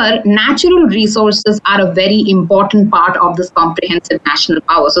 Moreover, natural resources are a very important part of this comprehensive national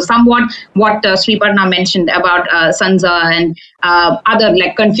power. So somewhat what Sriparna mentioned about Sanza and other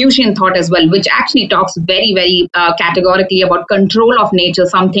like Confucian thought as well, which actually talks very, very categorically about control of nature,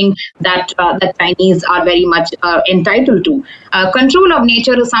 something that the Chinese are very much entitled to. Control of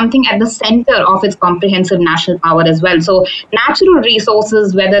nature is something at the center of its comprehensive national power as well. So natural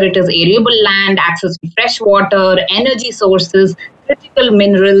resources, whether it is arable land, access to fresh water, energy sources, critical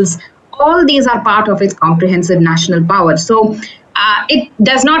minerals, all these are part of its comprehensive national power. So it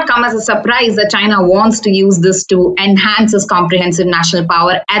does not come as a surprise that China wants to use this to enhance its comprehensive national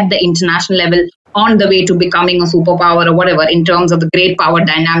power at the international level on the way to becoming a superpower or whatever in terms of the great power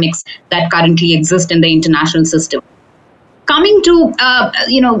dynamics that currently exist in the international system. Coming to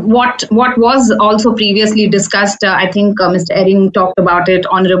what was also previously discussed, I think Mr. Ering talked about it.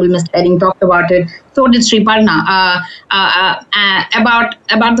 Honorable Mr. Ering talked about it. So did Sriparna about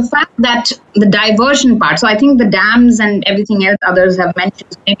the fact that the diversion part. So I think the dams and everything else others have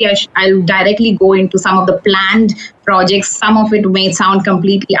mentioned. Maybe I'll directly go into some of the planned projects. Some of it may sound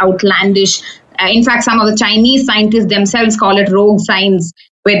completely outlandish. In fact, some of the Chinese scientists themselves call it rogue science,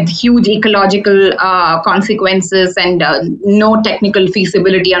 with huge ecological consequences and no technical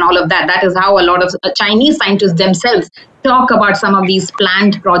feasibility and all of that. That is how a lot of Chinese scientists themselves talk about some of these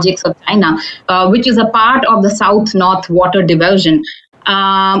planned projects of China, which is a part of the South-North water diversion.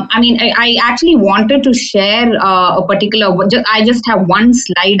 I actually wanted to share a particular. I just have one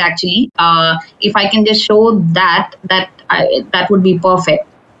slide actually. If I can just show that would be perfect.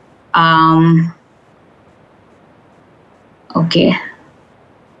 Okay.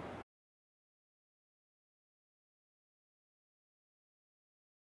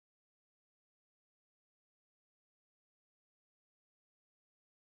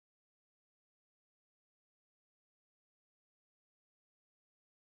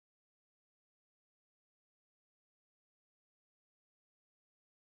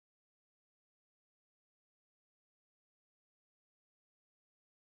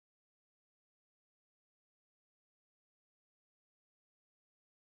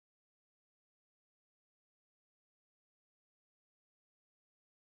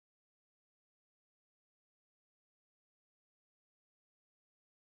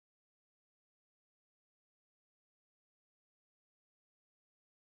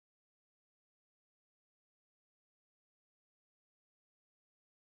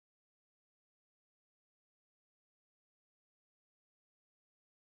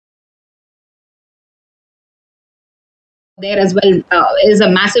 There as well is a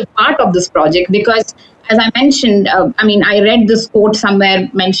massive part of this project because, as I mentioned, I read this quote somewhere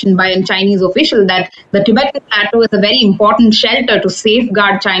mentioned by a Chinese official that the Tibetan Plateau is a very important shelter to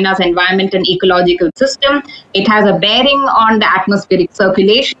safeguard China's environment and ecological system. It has a bearing on the atmospheric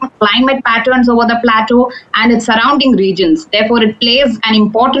circulation, climate patterns over the plateau, and its surrounding regions. Therefore, it plays an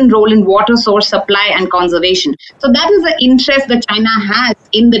important role in water source supply and conservation. So that is the interest that China has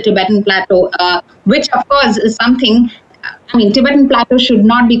in the Tibetan Plateau, which, of course, is something. Tibetan Plateau should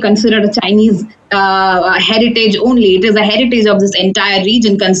not be considered a Chinese heritage only. It is a heritage of this entire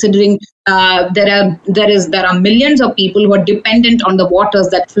region, considering there are millions of people who are dependent on the waters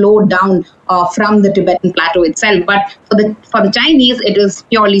that flow down from the Tibetan Plateau itself. But for the Chinese, it is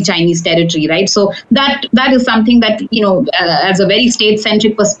purely Chinese territory, right? So that is something that as a very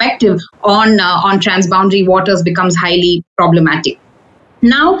state-centric perspective on transboundary waters becomes highly problematic.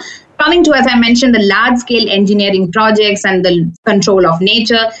 Now, coming to, as I mentioned, the large-scale engineering projects and the control of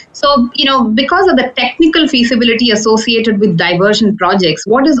nature. So, because of the technical feasibility associated with diversion projects,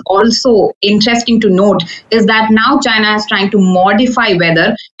 what is also interesting to note is that now China is trying to modify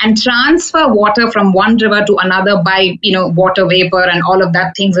weather and transfer water from one river to another by, water vapor and all of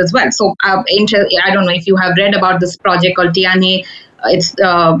that things as well. So, I don't know if you have read about this project called Tianhe. It's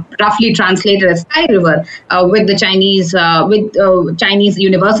roughly translated as Sky River, with the Chinese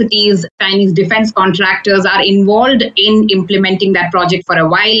universities, Chinese defense contractors are involved in implementing that project for a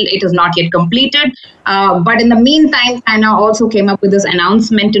while. It is not yet completed. But in the meantime, China also came up with this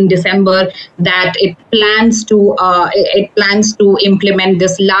announcement in December that it plans to implement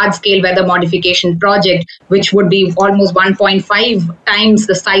this large-scale weather modification project, which would be almost 1.5 times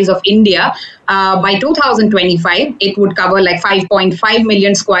the size of India. By 2025, it would cover like 5.5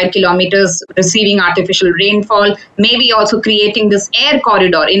 million square kilometers, receiving artificial rainfall, maybe also creating this air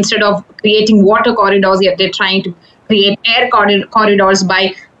corridor. Instead of creating water corridors, they're trying to create air corridors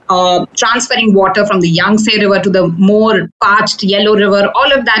by transferring water from the Yangtze River to the more parched Yellow River.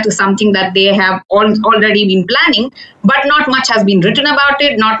 All of that is something that they have already been planning, but not much has been written about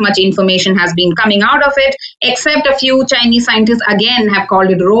it. Not much information has been coming out of it, except a few Chinese scientists again have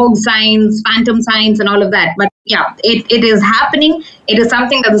called it rogue science, phantom science, and all of that. But yeah, it is happening. It is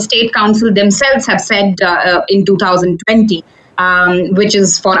something that the State Council themselves have said in 2020. Which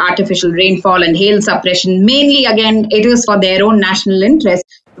is for artificial rainfall and hail suppression. Mainly, again, it is for their own national interest,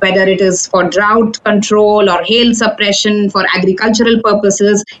 whether it is for drought control or hail suppression, for agricultural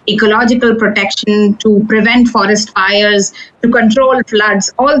purposes, ecological protection, to prevent forest fires, to control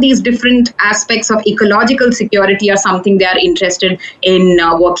floods. All these different aspects of ecological security are something they are interested in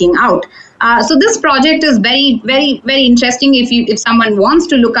working out. So this project is very, very, very interesting. If someone wants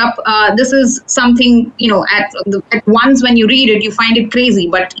to look up, this is something, at once when you read it, you find it crazy.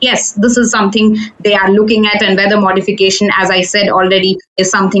 But yes, this is something they are looking at, and weather modification, as I said already,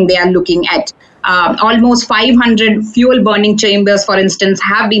 is something they are looking at. Almost 500 fuel burning chambers, for instance,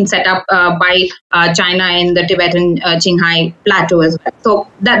 have been set up by China in the Tibetan Qinghai Plateau as well. So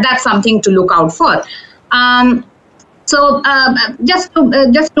that's something to look out for. So just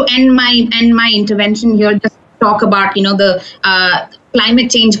to end my intervention here, just talk about the climate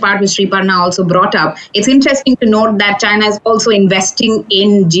change part, which Sriparna also brought up. It's interesting to note that China is also investing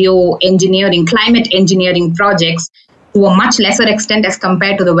in geoengineering, climate engineering projects to a much lesser extent as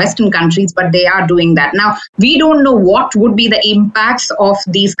compared to the Western countries, but they are doing that. Now, we don't know what would be the impacts of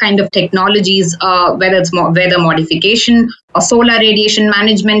these kind of technologies, whether it's weather modification or solar radiation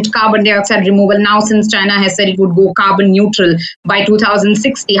management, carbon dioxide removal. Now, since China has said it would go carbon neutral by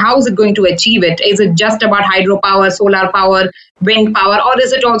 2060, how is it going to achieve it? Is it just about hydropower, solar power, wind power, or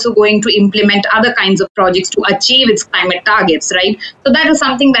is it also going to implement other kinds of projects to achieve its climate targets, right? So that is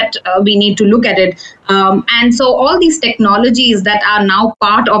something that we need to look at it. And so all these technologies that are now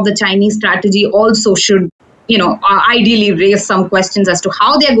part of the Chinese strategy also should ideally raise some questions as to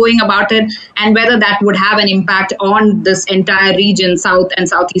how they're going about it, and whether that would have an impact on this entire region, South and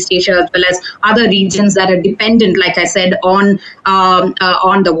Southeast Asia, as well as other regions that are dependent, like I said, on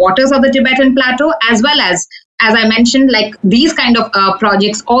the waters of the Tibetan Plateau, as well as I mentioned, like these kind of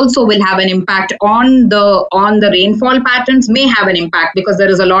projects also will have an impact on the rainfall patterns, may have an impact, because there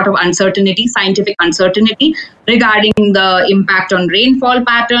is a lot of uncertainty, scientific uncertainty regarding the impact on rainfall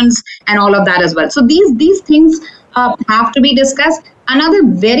patterns and all of that as well. So these things have to be discussed. Another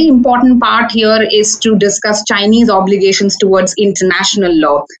very important part here is to discuss Chinese obligations towards international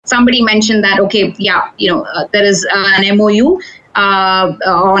law. Somebody mentioned that, okay, there is an MOU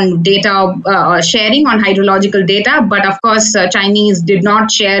on data sharing on hydrological data, but of course Chinese did not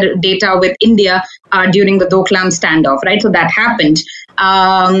share data with India during the Doklam standoff, right? So that happened.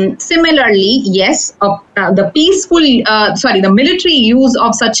 Similarly, yes, the military use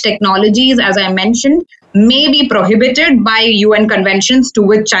of such technologies, as I mentioned, may be prohibited by UN conventions to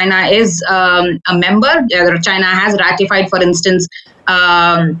which China is a member. China has ratified, for instance,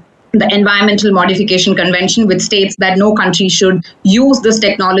 the Environmental Modification Convention, which states that no country should use this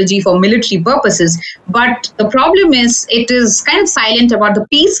technology for military purposes. But the problem is, it is kind of silent about the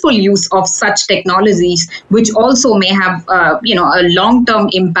peaceful use of such technologies, which also may have, a long-term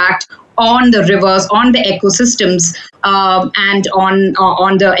impact on the rivers, on the ecosystems, and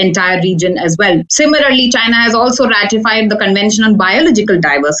on the entire region as well. Similarly, China has also ratified the Convention on Biological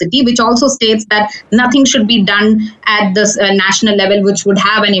Diversity, which also states that nothing should be done at the national level which would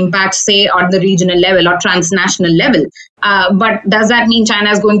have an impact, say, on the regional level or transnational level. But does that mean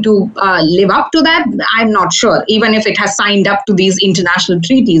China is going to live up to that? I'm not sure, even if it has signed up to these international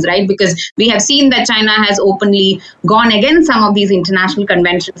treaties, right? Because we have seen that China has openly gone against some of these international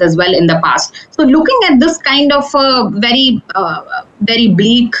conventions as well in the past. So looking at this kind of very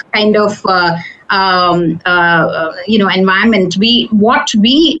bleak kind of environment, what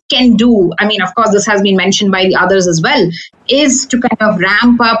we can do, I mean, of course, this has been mentioned by the others as well, is to kind of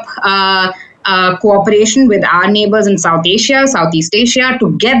ramp up cooperation with our neighbors in South Asia, Southeast Asia,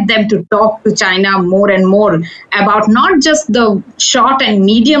 to get them to talk to China more and more about not just the short and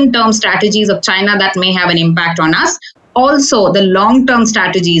medium term strategies of China that may have an impact on us, also the long-term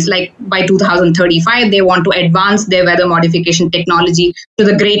strategies, like by 2035, they want to advance their weather modification technology to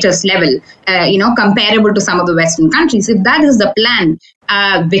the greatest level, comparable to some of the Western countries. If that is the plan,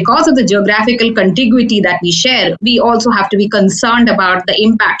 because of the geographical contiguity that we share, we also have to be concerned about the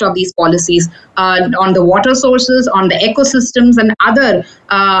impact of these policies on the water sources, on the ecosystems, and other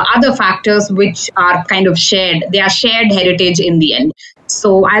factors which are kind of shared. They are shared heritage in the end.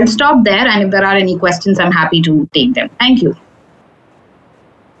 So I'll stop there, and if there are any questions, I'm happy to take them. Thank you.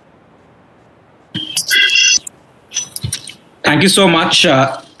 Thank you so much,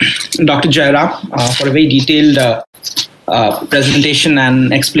 Dr. Jairam for a very detailed presentation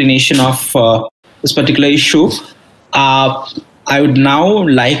and explanation of this particular issue. I would now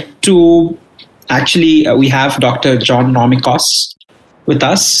like to we have Dr. John Nomikos with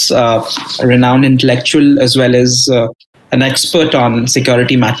us, a renowned intellectual as well as an expert on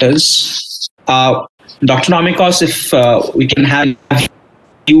security matters. Dr. Nomikos, if we can have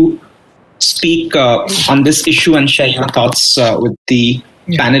you speak on this issue and share your thoughts with the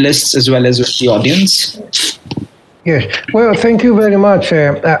panelists as well as with the audience. Yes, well, thank you very much.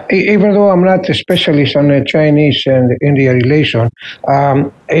 Even though I'm not a specialist on Chinese and India relation,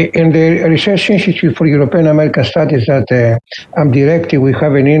 in the Research Institute for European American Studies that I'm directing, we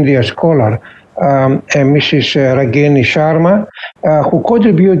have an India scholar, Mrs. Ragini Sharma, who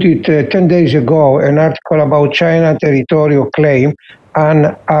contributed 10 days ago an article about China territorial claim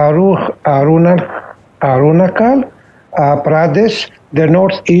on Arunachal Pradesh, the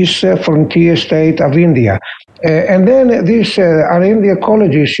northeast frontier state of India. And then these India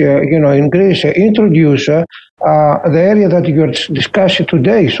colleges, in Greece, introduce the area that you're discussing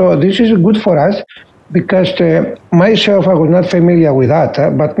today. So this is good for us because myself, I was not familiar with that.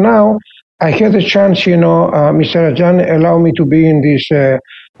 But now I had a chance, Mr. Rajan allowed me to be in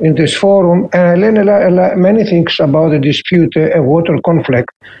this forum, and I learned many things about the dispute, a water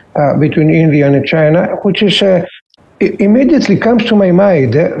conflict between India and China, which is immediately comes to my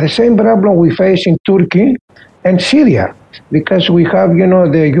mind the same problem we face in Turkey and Syria, because we have,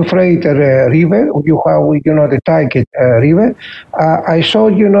 the Euphrates River, you have, the Tigris River. I saw,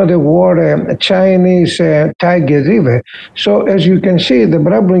 the war Chinese Tigris River. So as you can see, the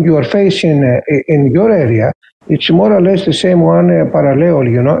problem you are facing in your area, it's more or less the same one parallel,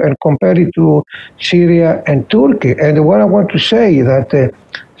 and compare it to Syria and Turkey. And what I want to say that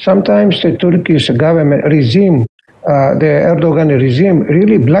sometimes the Turkish government regime, the Erdogan regime,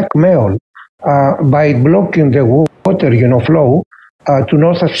 really blackmail by blocking the water, flow to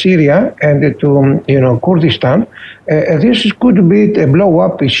north of Syria and to, Kurdistan. This could be a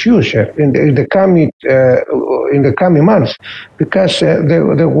blow-up issues in the coming months, because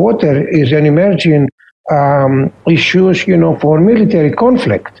the water is an emerging issues, for military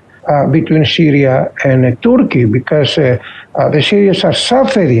conflict between Syria and Turkey, because the Syrians are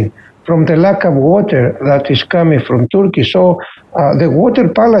suffering from the lack of water that is coming from Turkey. So the water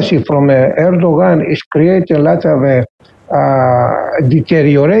policy from Erdogan is creating a lot of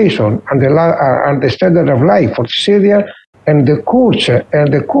deterioration on the standard of life for Syria and the Kurds.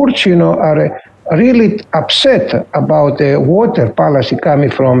 And the Kurds, are really upset about the water policy coming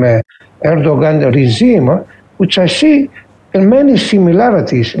from Erdogan regime, which I see in many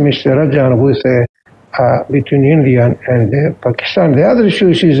similarities, Mr. Rajan, with between India and Pakistan. The other issue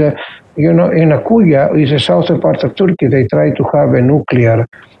is, in Akuya, is the southern part of Turkey. They try to have a nuclear,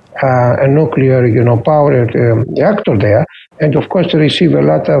 powered reactor there, and of course they receive a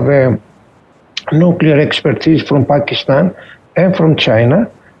lot of nuclear expertise from Pakistan and from China.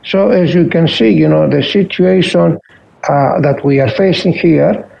 So as you can see, the situation that we are facing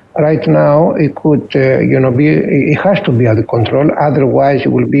here right now, it could, it has to be under control. Otherwise,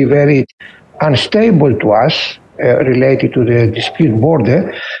 it will be very unstable to us related to the dispute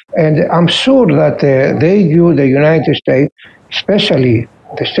border. And I'm sure that they view the United States, especially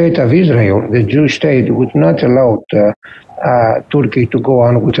the state of Israel, the Jewish state, would not allow Turkey to go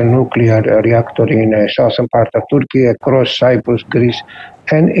on with a nuclear reactor in the southern part of Turkey, across Cyprus, Greece,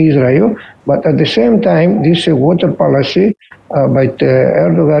 and Israel. But at the same time, this water policy by the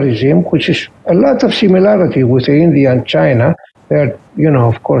Erdogan regime, which is a lot of similarity with India and China. They're,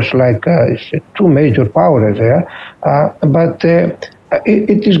 of course, like it's two major powers there. But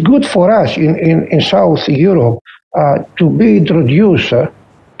it is good for us in South Europe to be introduced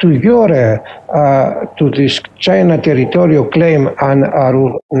to this China territorial claim on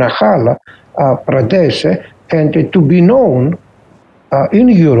Arunachal Pradesh, and to be known in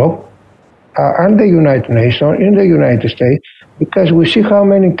Europe and the United Nations, in the United States, because we see how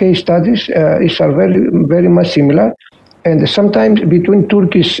many case studies are very, very much similar. And sometimes between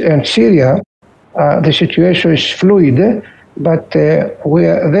Turkey and Syria, the situation is fluid, but we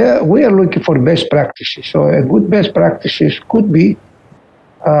are looking for best practices. So a good best practices could be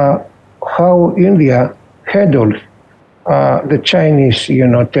how India handles the Chinese,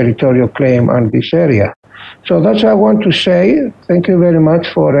 territorial claim on this area. So that's what I want to say. Thank you very much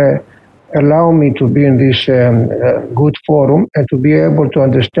for allowing me to be in this good forum and to be able to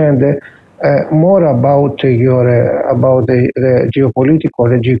understand more about the geopolitical,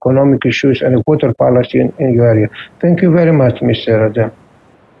 the geoeconomic issues and the water policy in your area. Thank you very much, Mr. Rajan.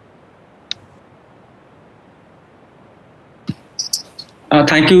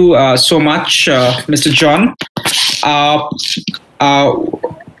 Thank you so much, Mr. John. I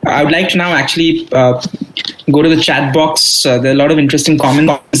would like to now actually go to the chat box. There are a lot of interesting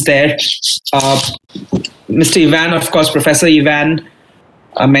comments there. Mr. Ivan, of course, Professor Ivan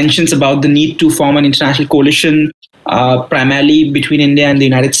mentions about the need to form an international coalition, primarily between India and the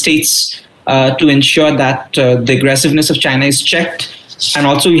United States, to ensure that the aggressiveness of China is checked. And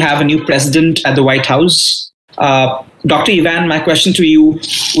also, we have a new president at the White House. Dr. Ivan, my question to you: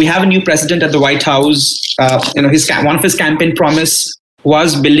 we have a new president at the White House. One of his campaign promise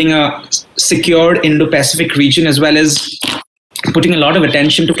was building a secure Indo-Pacific region, as well as putting a lot of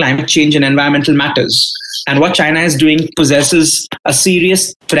attention to climate change and environmental matters. And what China is doing possesses a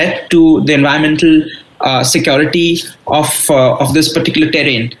serious threat to the environmental security of this particular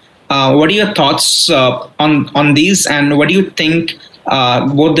terrain. What are your thoughts on these, and what do you think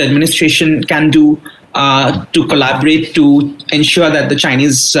both the administration can do to collaborate to ensure that the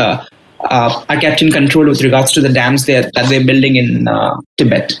Chinese are kept in control with regards to the dams that they're building in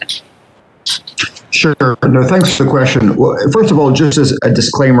Tibet? Sure. No, thanks for the question. Well, first of all, just as a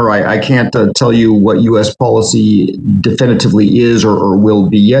disclaimer, I can't tell you what U.S. policy definitively is or will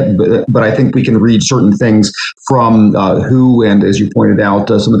be yet, but I think we can read certain things from who, and as you pointed out,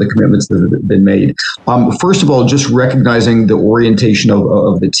 some of the commitments that have been made. First of all, just recognizing the orientation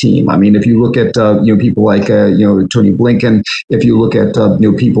of the team. I mean, if you look at people like Tony Blinken, if you look at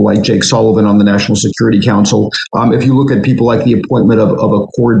people like Jake Sullivan on the National Security Council, if you look at people like the appointment of a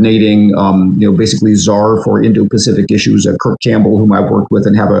coordinating, basically czar for Indo-Pacific issues, Kirk Campbell, whom I've worked with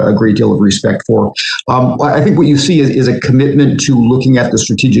and have a great deal of respect for. I think what you see is a commitment to looking at the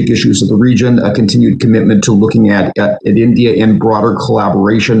strategic issues of the region, a continued commitment to looking at India and broader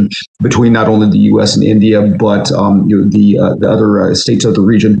collaboration between not only the U.S. and India, but the other states of the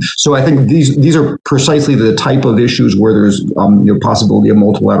region. So I think these are precisely the type of issues where there's possibility of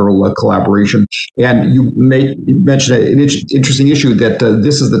multilateral collaboration. And you mentioned an interesting issue that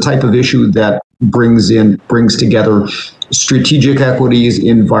this is the type of issue that brings together strategic equities,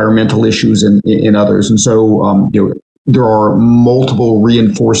 environmental issues, and others. And so there are multiple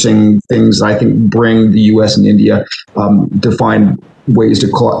reinforcing things I think bring the U.S. and India to find ways to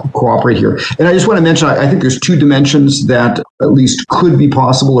cooperate here. And I just want to mention, I think there's two dimensions that at least could be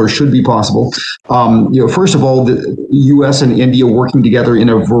possible or should be possible. First of all, the U.S. and India working together in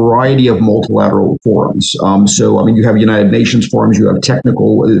a variety of multilateral forums. You have United Nations forums, you have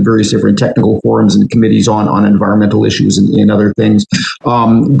various different technical forums and committees on environmental issues and other things.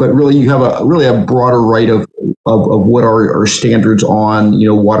 But really, you have a broader right of what are standards on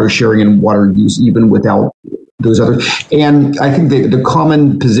water sharing and water use, even without those other. And I think the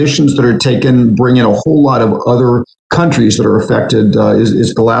common positions that are taken bring in a whole lot of other countries that are affected,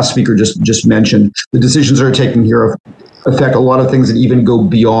 is the last speaker just mentioned. The decisions that are taken here affect a lot of things that even go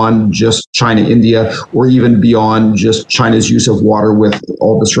beyond just China, India, or even beyond just China's use of water with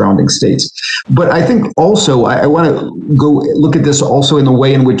all the surrounding states. But I think also, I want to go look at this also in the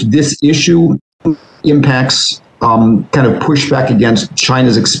way in which this issue impacts kind of pushback against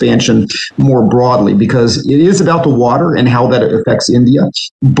China's expansion more broadly, because it is about the water and how that affects India,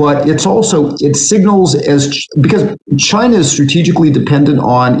 but it signals because China is strategically dependent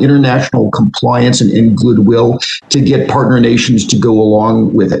on international compliance and goodwill to get partner nations to go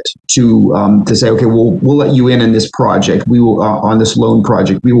along with it, to say, okay, we'll let you in this project, we will on this loan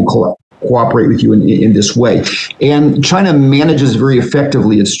project, we will cooperate with you in this way. And China manages very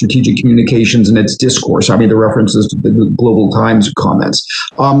effectively its strategic communications and its discourse. I mean, the references to the Global Times comments.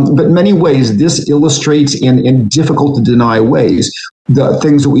 But in many ways, this illustrates in difficult to deny ways the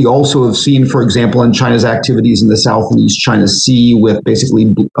things that we also have seen, for example, in China's activities in the South and East China Sea, with basically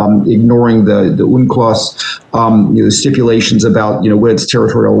ignoring the UNCLOS stipulations about what its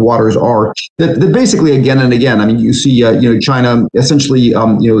territorial waters are. That basically again and again, I mean, you see China essentially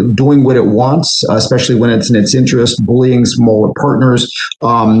doing what it wants, especially when it's in its interest, bullying smaller partners,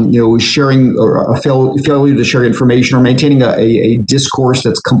 sharing or a failure to share information, or maintaining a discourse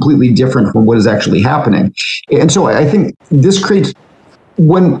that's completely different from what is actually happening. And so I think this creates.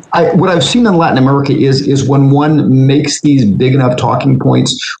 What I've seen in Latin America is when one makes these big enough talking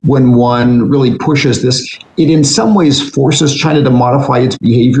points, when one really pushes this, it in some ways forces China to modify its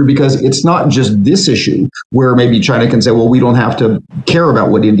behavior, because it's not just this issue where maybe China can say, well, we don't have to care about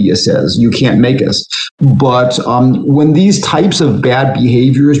what India says, you can't make us. But when these types of bad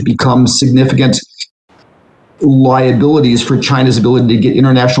behaviors become significant liabilities for China's ability to get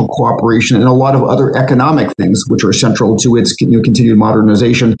international cooperation and a lot of other economic things which are central to its continued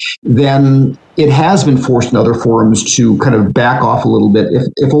modernization, then it has been forced in other forums to kind of back off a little bit,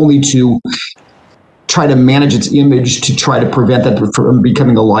 if only to try to manage its image to try to prevent that from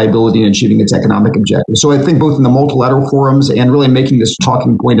becoming a liability and achieving its economic objectives. So I think both in the multilateral forums and really making this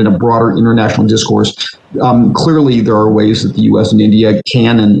talking point in a broader international discourse, clearly there are ways that the U.S. and India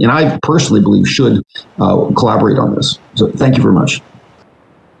can, and I personally believe should, collaborate on this. So thank you very much.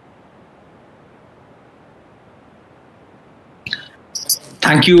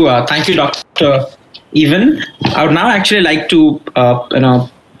 Thank you, Dr. Evan. I would now actually like to,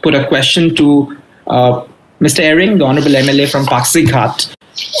 put a question to Mr. Ehring, the Honorable MLA from Pasighat.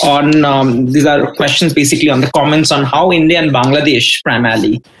 On these are questions basically on the comments on how India and Bangladesh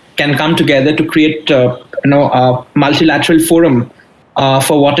primarily can come together to create, a multilateral forum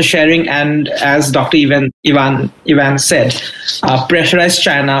for water sharing, and as Dr. Ivan said, pressurize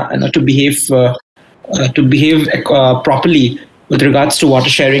China to behave properly with regards to water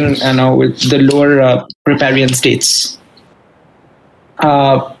sharing with the lower riparian states.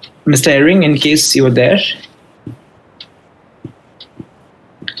 Mr. Ehring, in case you were there.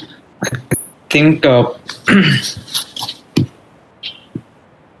 I think,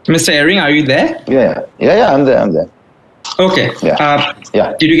 Mr. Ehring, are you there? Yeah, I'm there. Okay. Yeah.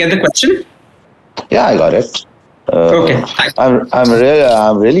 Did you get the question? Yeah, I got it. Okay.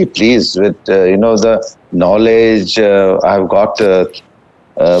 I'm really pleased with the knowledge I've got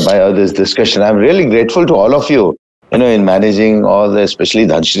by this discussion. I'm really grateful to all of you, in managing all the, especially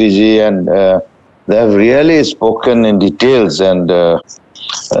Dhanshri ji, and they have really spoken in details, and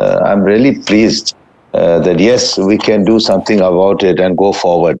I'm really pleased that yes, we can do something about it and go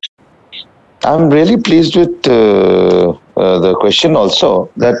forward. I'm really pleased with the question also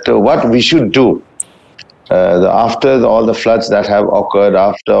that what we should do. After all the floods that have occurred,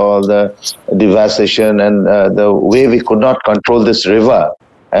 after all the devastation, and the way we could not control this river,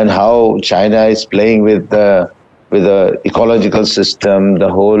 and how China is playing with the ecological system, the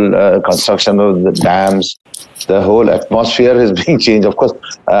whole construction of the dams, the whole atmosphere is being changed. Of course,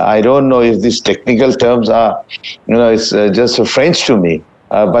 I don't know if these technical terms are, it's just French to me.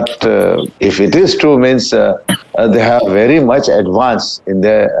 But if it is true, means they have very much advanced in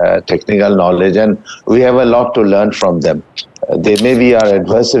their technical knowledge, and we have a lot to learn from them. They may be our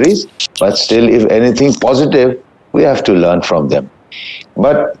adversaries, but still, if anything positive, we have to learn from them.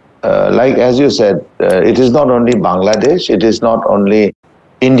 But like as you said, it is not only Bangladesh, it is not only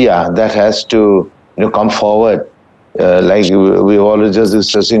India that has to come forward. Like we were always just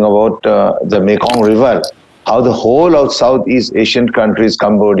discussing about the Mekong River. How the whole of Southeast Asian countries,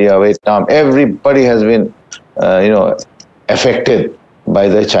 Cambodia, Vietnam, everybody has been, affected by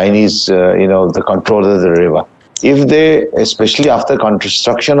the Chinese, the control of the river. If they, especially after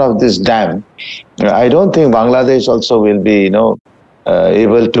construction of this dam, I don't think Bangladesh also will be,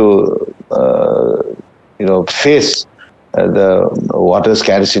 able to, face the water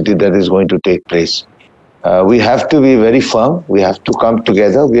scarcity that is going to take place. We have to be very firm. We have to come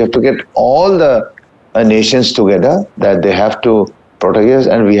together. We have to get all the nations together, that they have to protect us,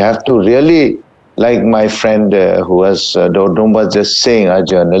 and we have to really, like my friend who was was just saying, our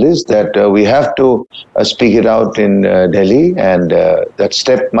journalist, that we have to speak it out in Delhi, and that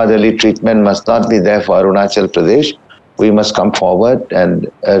stepmotherly treatment must not be there for Arunachal Pradesh. We must come forward,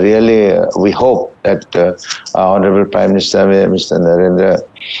 and really we hope that our Honorable Prime Minister, Mr. Narendra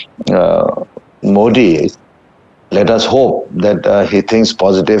Modi, let us hope that he thinks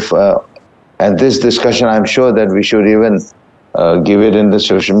positive. And this discussion, I'm sure that we should even give it in the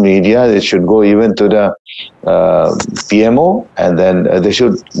social media. It should go even to the PMO, and then they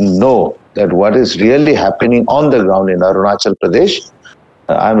should know that what is really happening on the ground in Arunachal Pradesh.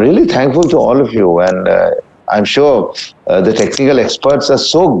 I'm really thankful to all of you, and I'm sure the technical experts are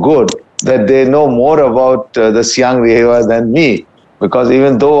so good that they know more about the Siang River than me, because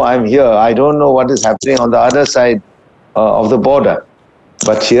even though I'm here, I don't know what is happening on the other side of the border.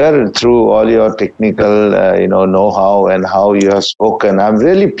 But here, through all your technical, know-how and how you have spoken, I'm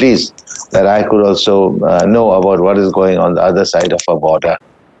really pleased that I could also know about what is going on the other side of our border.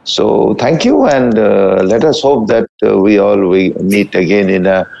 So thank you, and let us hope that we meet again in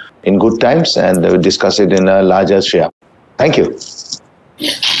good times, and discuss it in a larger sphere. Thank you.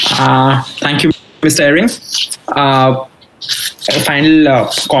 Thank you, Mr. Ehring. Final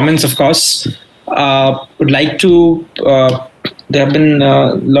comments, of course. Would like to. There have been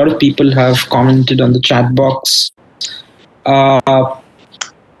a lot of people have commented on the chat box.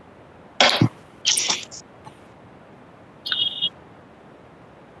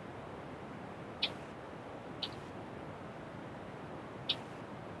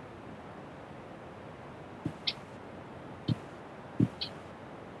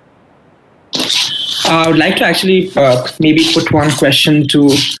 I would like to actually maybe put one question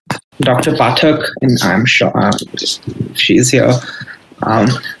to Dr. Pathak, and I'm sure she's here. I'm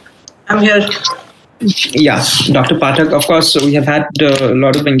here. Yeah, Dr. Pathak, of course, we have had a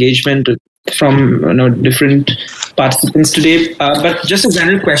lot of engagement from different participants today. But just a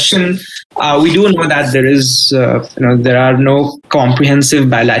general question, we do know that there are no comprehensive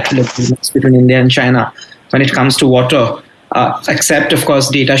bilateral agreements between India and China when it comes to water, except, of course,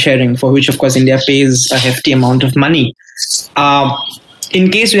 data sharing, for which, of course, India pays a hefty amount of money. In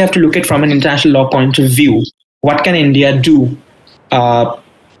case we have to look at from an international law point of view, what can India do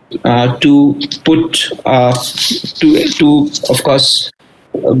to put of course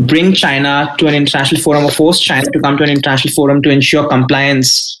bring China to an international forum, or force China to come to an international forum to ensure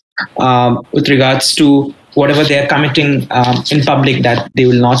compliance with regards to whatever they are committing in public, that they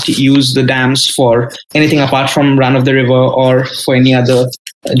will not use the dams for anything apart from run of the river or for any other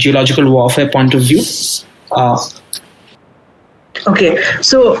geological warfare point of view. Okay,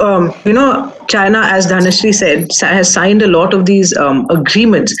 so China, as Dhanashree said, has signed a lot of these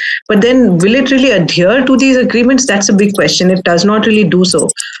agreements, but then will it really adhere to these agreements? That's a big question. It does not really do so.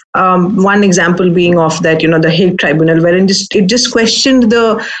 One example being of that, the Hague Tribunal, wherein it just questioned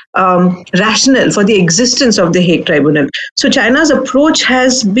the rationale for the existence of the Hague Tribunal. So China's approach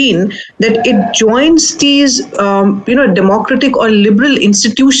has been that it joins these, democratic or liberal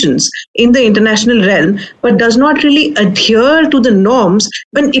institutions in the international realm, but does not really adhere to the norms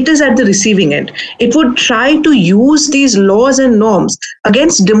when it is at the receiving end. It would try to use these laws and norms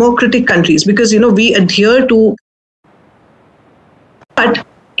against democratic countries because, we adhere to, but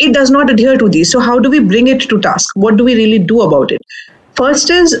it does not adhere to these. So how do we bring it to task? What do we really do about it? First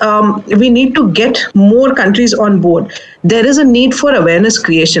is we need to get more countries on board. There is a need for awareness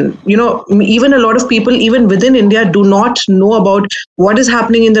creation. Even a lot of people, even within India, do not know about what is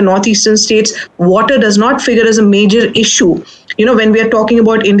happening in the northeastern states. Water does not figure as a major issue, when we are talking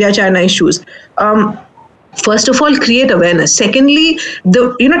about India-China issues. First of all, create awareness. Secondly,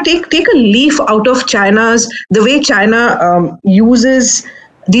 take a leaf out of the way China uses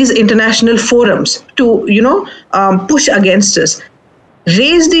these international forums to, push against us.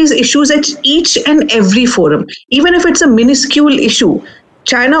 Raise these issues at each and every forum. Even if it's a minuscule issue,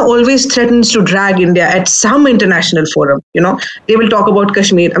 China always threatens to drag India at some international forum. They will talk about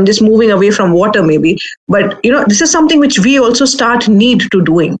Kashmir. I'm just moving away from water maybe. But, this is something which we also need to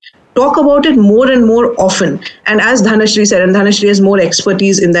doing. Talk about it more and more often. And as Dhanashree said, and Dhanashree has more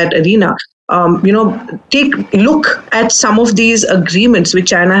expertise in that arena, take look at some of these agreements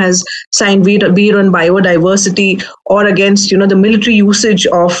which China has signed, be it on biodiversity or against, the military usage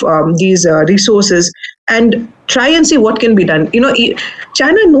of these resources, and try and see what can be done.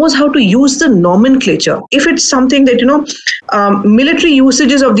 China knows how to use the nomenclature. If it's something that, military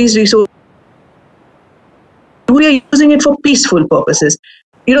usages of these resources, we are using it for peaceful purposes.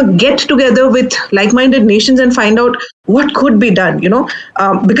 Get together with like-minded nations and find out what could be done,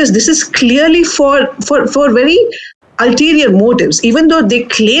 because this is clearly for very ulterior motives. Even though they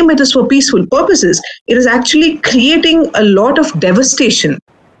claim it is for peaceful purposes, it is actually creating a lot of devastation,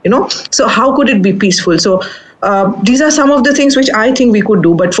 So how could it be peaceful? So these are some of the things which I think we could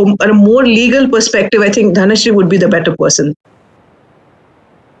do. But from a more legal perspective, I think Dhanashree would be the better person.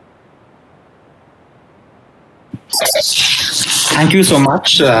 Thank you so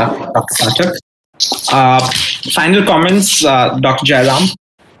much, Dr. Pathak. Final comments, Dr. Jairam,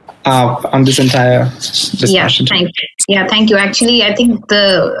 on this entire discussion. Thank you. Actually, I think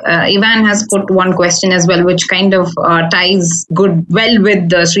Ivan has put one question as well, which kind of ties well with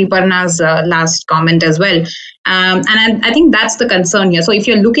Sriparna's last comment as well. And I think that's the concern here. So if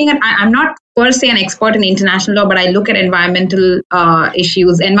you're looking at, I'm not per se an expert in international law, but I look at environmental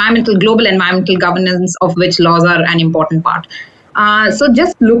issues, global environmental governance, of which laws are an important part. So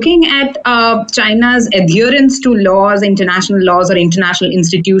just looking at China's adherence to laws, international laws or international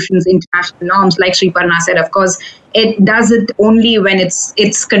institutions, international norms, like Sriparna said, of course, it does it only when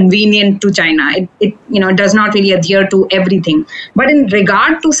it's convenient to China. It does not really adhere to everything. But in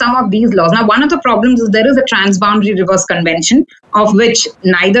regard to some of these laws, now one of the problems is there is a Transboundary Rivers Convention, of which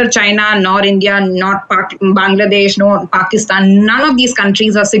neither China nor India, nor Bangladesh, nor Pakistan, none of these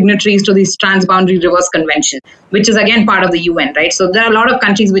countries are signatories to this Transboundary Rivers Convention, which is again part of the UN, right? So there are a lot of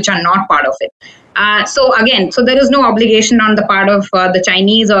countries which are not part of it. So there is no obligation on the part of the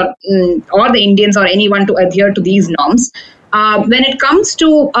Chinese or the Indians or anyone to adhere to these norms. When it comes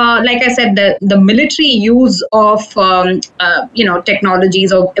to, like I said, the military use of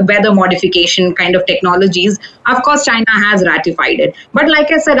technologies or weather modification kind of technologies, of course, China has ratified it. But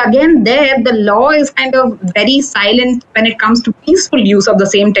like I said, again, there the law is kind of very silent when it comes to peaceful use of the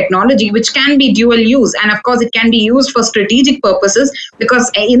same technology, which can be dual use, and of course, it can be used for strategic purposes,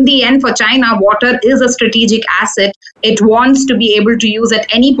 because in the end, for China, water is a strategic asset. It wants to be able to use at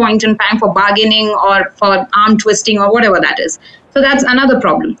any point in time for bargaining or for arm twisting or whatever that is. So that's another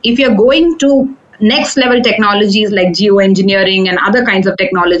problem. If you're going to next level technologies like geoengineering and other kinds of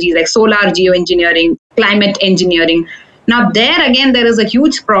technologies like solar geoengineering, climate engineering, now there again there is a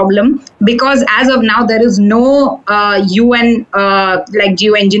huge problem, because as of now there is no UN like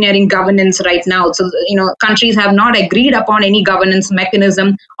geoengineering governance right now. So countries have not agreed upon any governance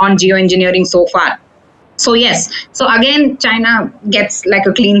mechanism on geoengineering so far. So yes, so again, China gets like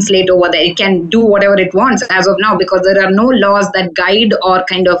a clean slate over there. It can do whatever it wants as of now, because there are no laws that guide or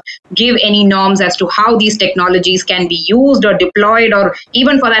kind of give any norms as to how these technologies can be used or deployed, or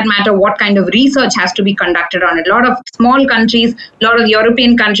even for that matter, what kind of research has to be conducted on it. A lot of small countries, a lot of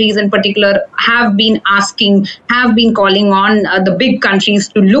European countries in particular, have been calling on the big countries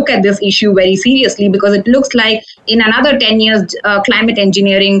to look at this issue very seriously, because it looks like in another 10 years, climate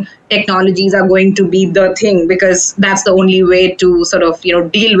engineering technologies are going to be the thing, because that's the only way to sort of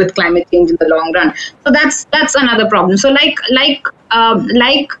deal with climate change in the long run. So that's another problem. So like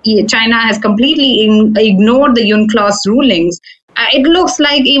China has completely ignored the UNCLOS rulings. It looks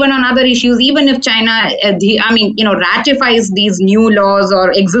like even on other issues, even if China, ratifies these new laws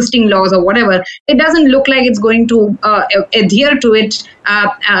or existing laws or whatever, it doesn't look like it's going to adhere to it.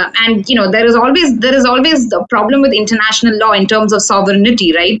 And there is always the problem with international law in terms of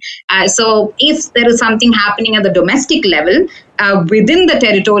sovereignty, right? So if there is something happening at the domestic level, within the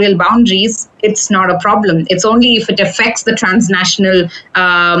territorial boundaries, it's not a problem. It's only if it affects the transnational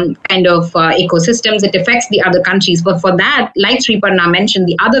kind of ecosystems, it affects the other countries. But for that, like Sriparna mentioned,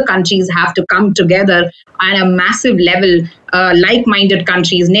 the other countries have to come together on a massive level, like-minded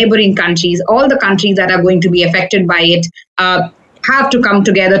countries, neighboring countries, all the countries that are going to be affected by it, have to come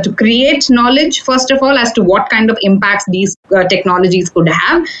together to create knowledge, first of all, as to what kind of impacts these technologies could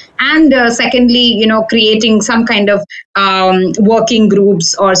have. And secondly, creating some kind of working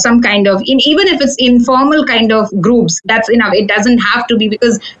groups or some kind of, even if it's informal kind of groups, that's enough. It doesn't have to be,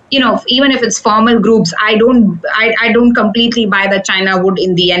 because, even if it's formal groups, I don't completely buy that China would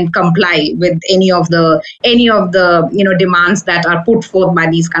in the end comply with any of the demands that are put forth by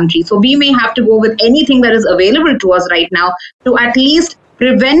these countries. So we may have to go with anything that is available to us right now to at least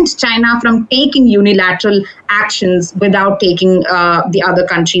prevent China from taking unilateral actions without taking the other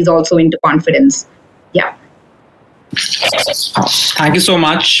countries also into confidence. Yeah. Thank you so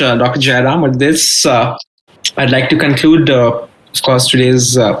much, Dr. Jairam. With this, I'd like to conclude, of course,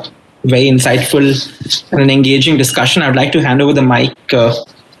 today's very insightful and engaging discussion. I'd like to hand over the mic to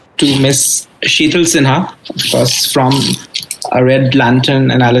Ms. Sheetal Sinha, of course, from Red Lantern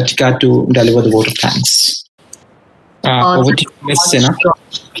Analytica, to deliver the vote of thanks. Over to Ms. Sinha.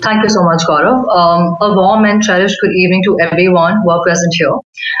 Thank you so much, Gaurav. A warm and cherished good evening to everyone who are present here.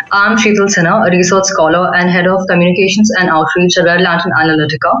 I'm Sheetal Sinha, a research scholar and head of communications and outreach at Red Lantern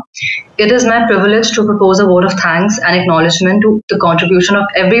Analytica. It is my privilege to propose a vote of thanks and acknowledgement to the contribution of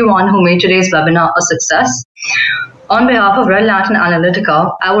everyone who made today's webinar a success. On behalf of Red Lantern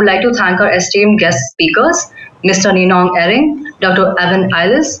Analytica, I would like to thank our esteemed guest speakers, Mr. Ninong Ering, Dr. Evan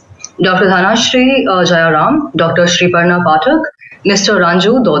Eilis, Dr. Dhanashri Jayaram, Dr. Sriparna Pathak, Mr.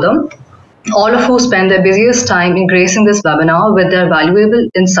 Ranju Dodam, all of who spent their busiest time in gracing this webinar with their valuable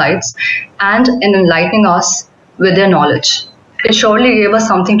insights and in enlightening us with their knowledge. It surely gave us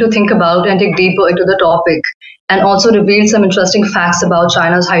something to think about and dig deeper into the topic, and also revealed some interesting facts about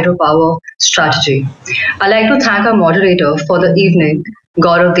China's hydropower strategy. I'd like to thank our moderator for the evening,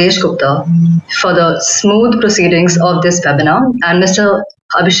 Gaurav Deshgupta, for the smooth proceedings of this webinar, and Mr.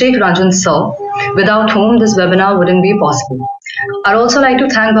 Abhishek Ranjan Sir, without whom this webinar wouldn't be possible. I'd also like to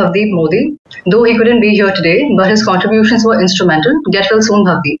thank Bhavdeep Modi, though he couldn't be here today, but his contributions were instrumental. Get well soon,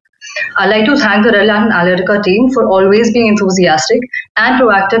 Bhavdeep. I'd like to thank the Red Lantern Analytica team for always being enthusiastic and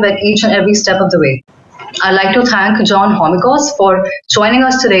proactive at each and every step of the way. I'd like to thank John Homikos for joining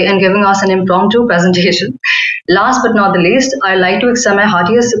us today and giving us an impromptu presentation. Last but not the least, I'd like to extend my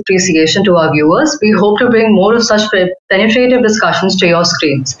heartiest appreciation to our viewers. We hope to bring more of such penetrative discussions to your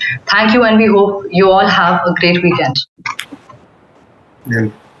screens. Thank you, and we hope you all have a great weekend. Yeah.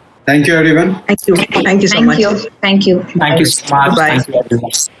 Thank you, everyone. Thank you. Thank you so much. Thank you. Thank you so much. Bye. Thank you,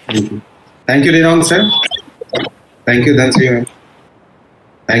 everyone. Thank you. Thank you, Ninong sir. Thank you, Dhanasri.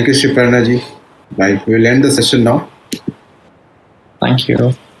 Thank you, Sriparna ji. Bye. We will end the session now. Thank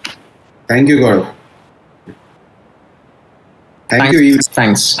you. Thank you, Gaurav. Thank you, Eve.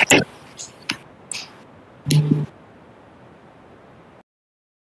 Thanks.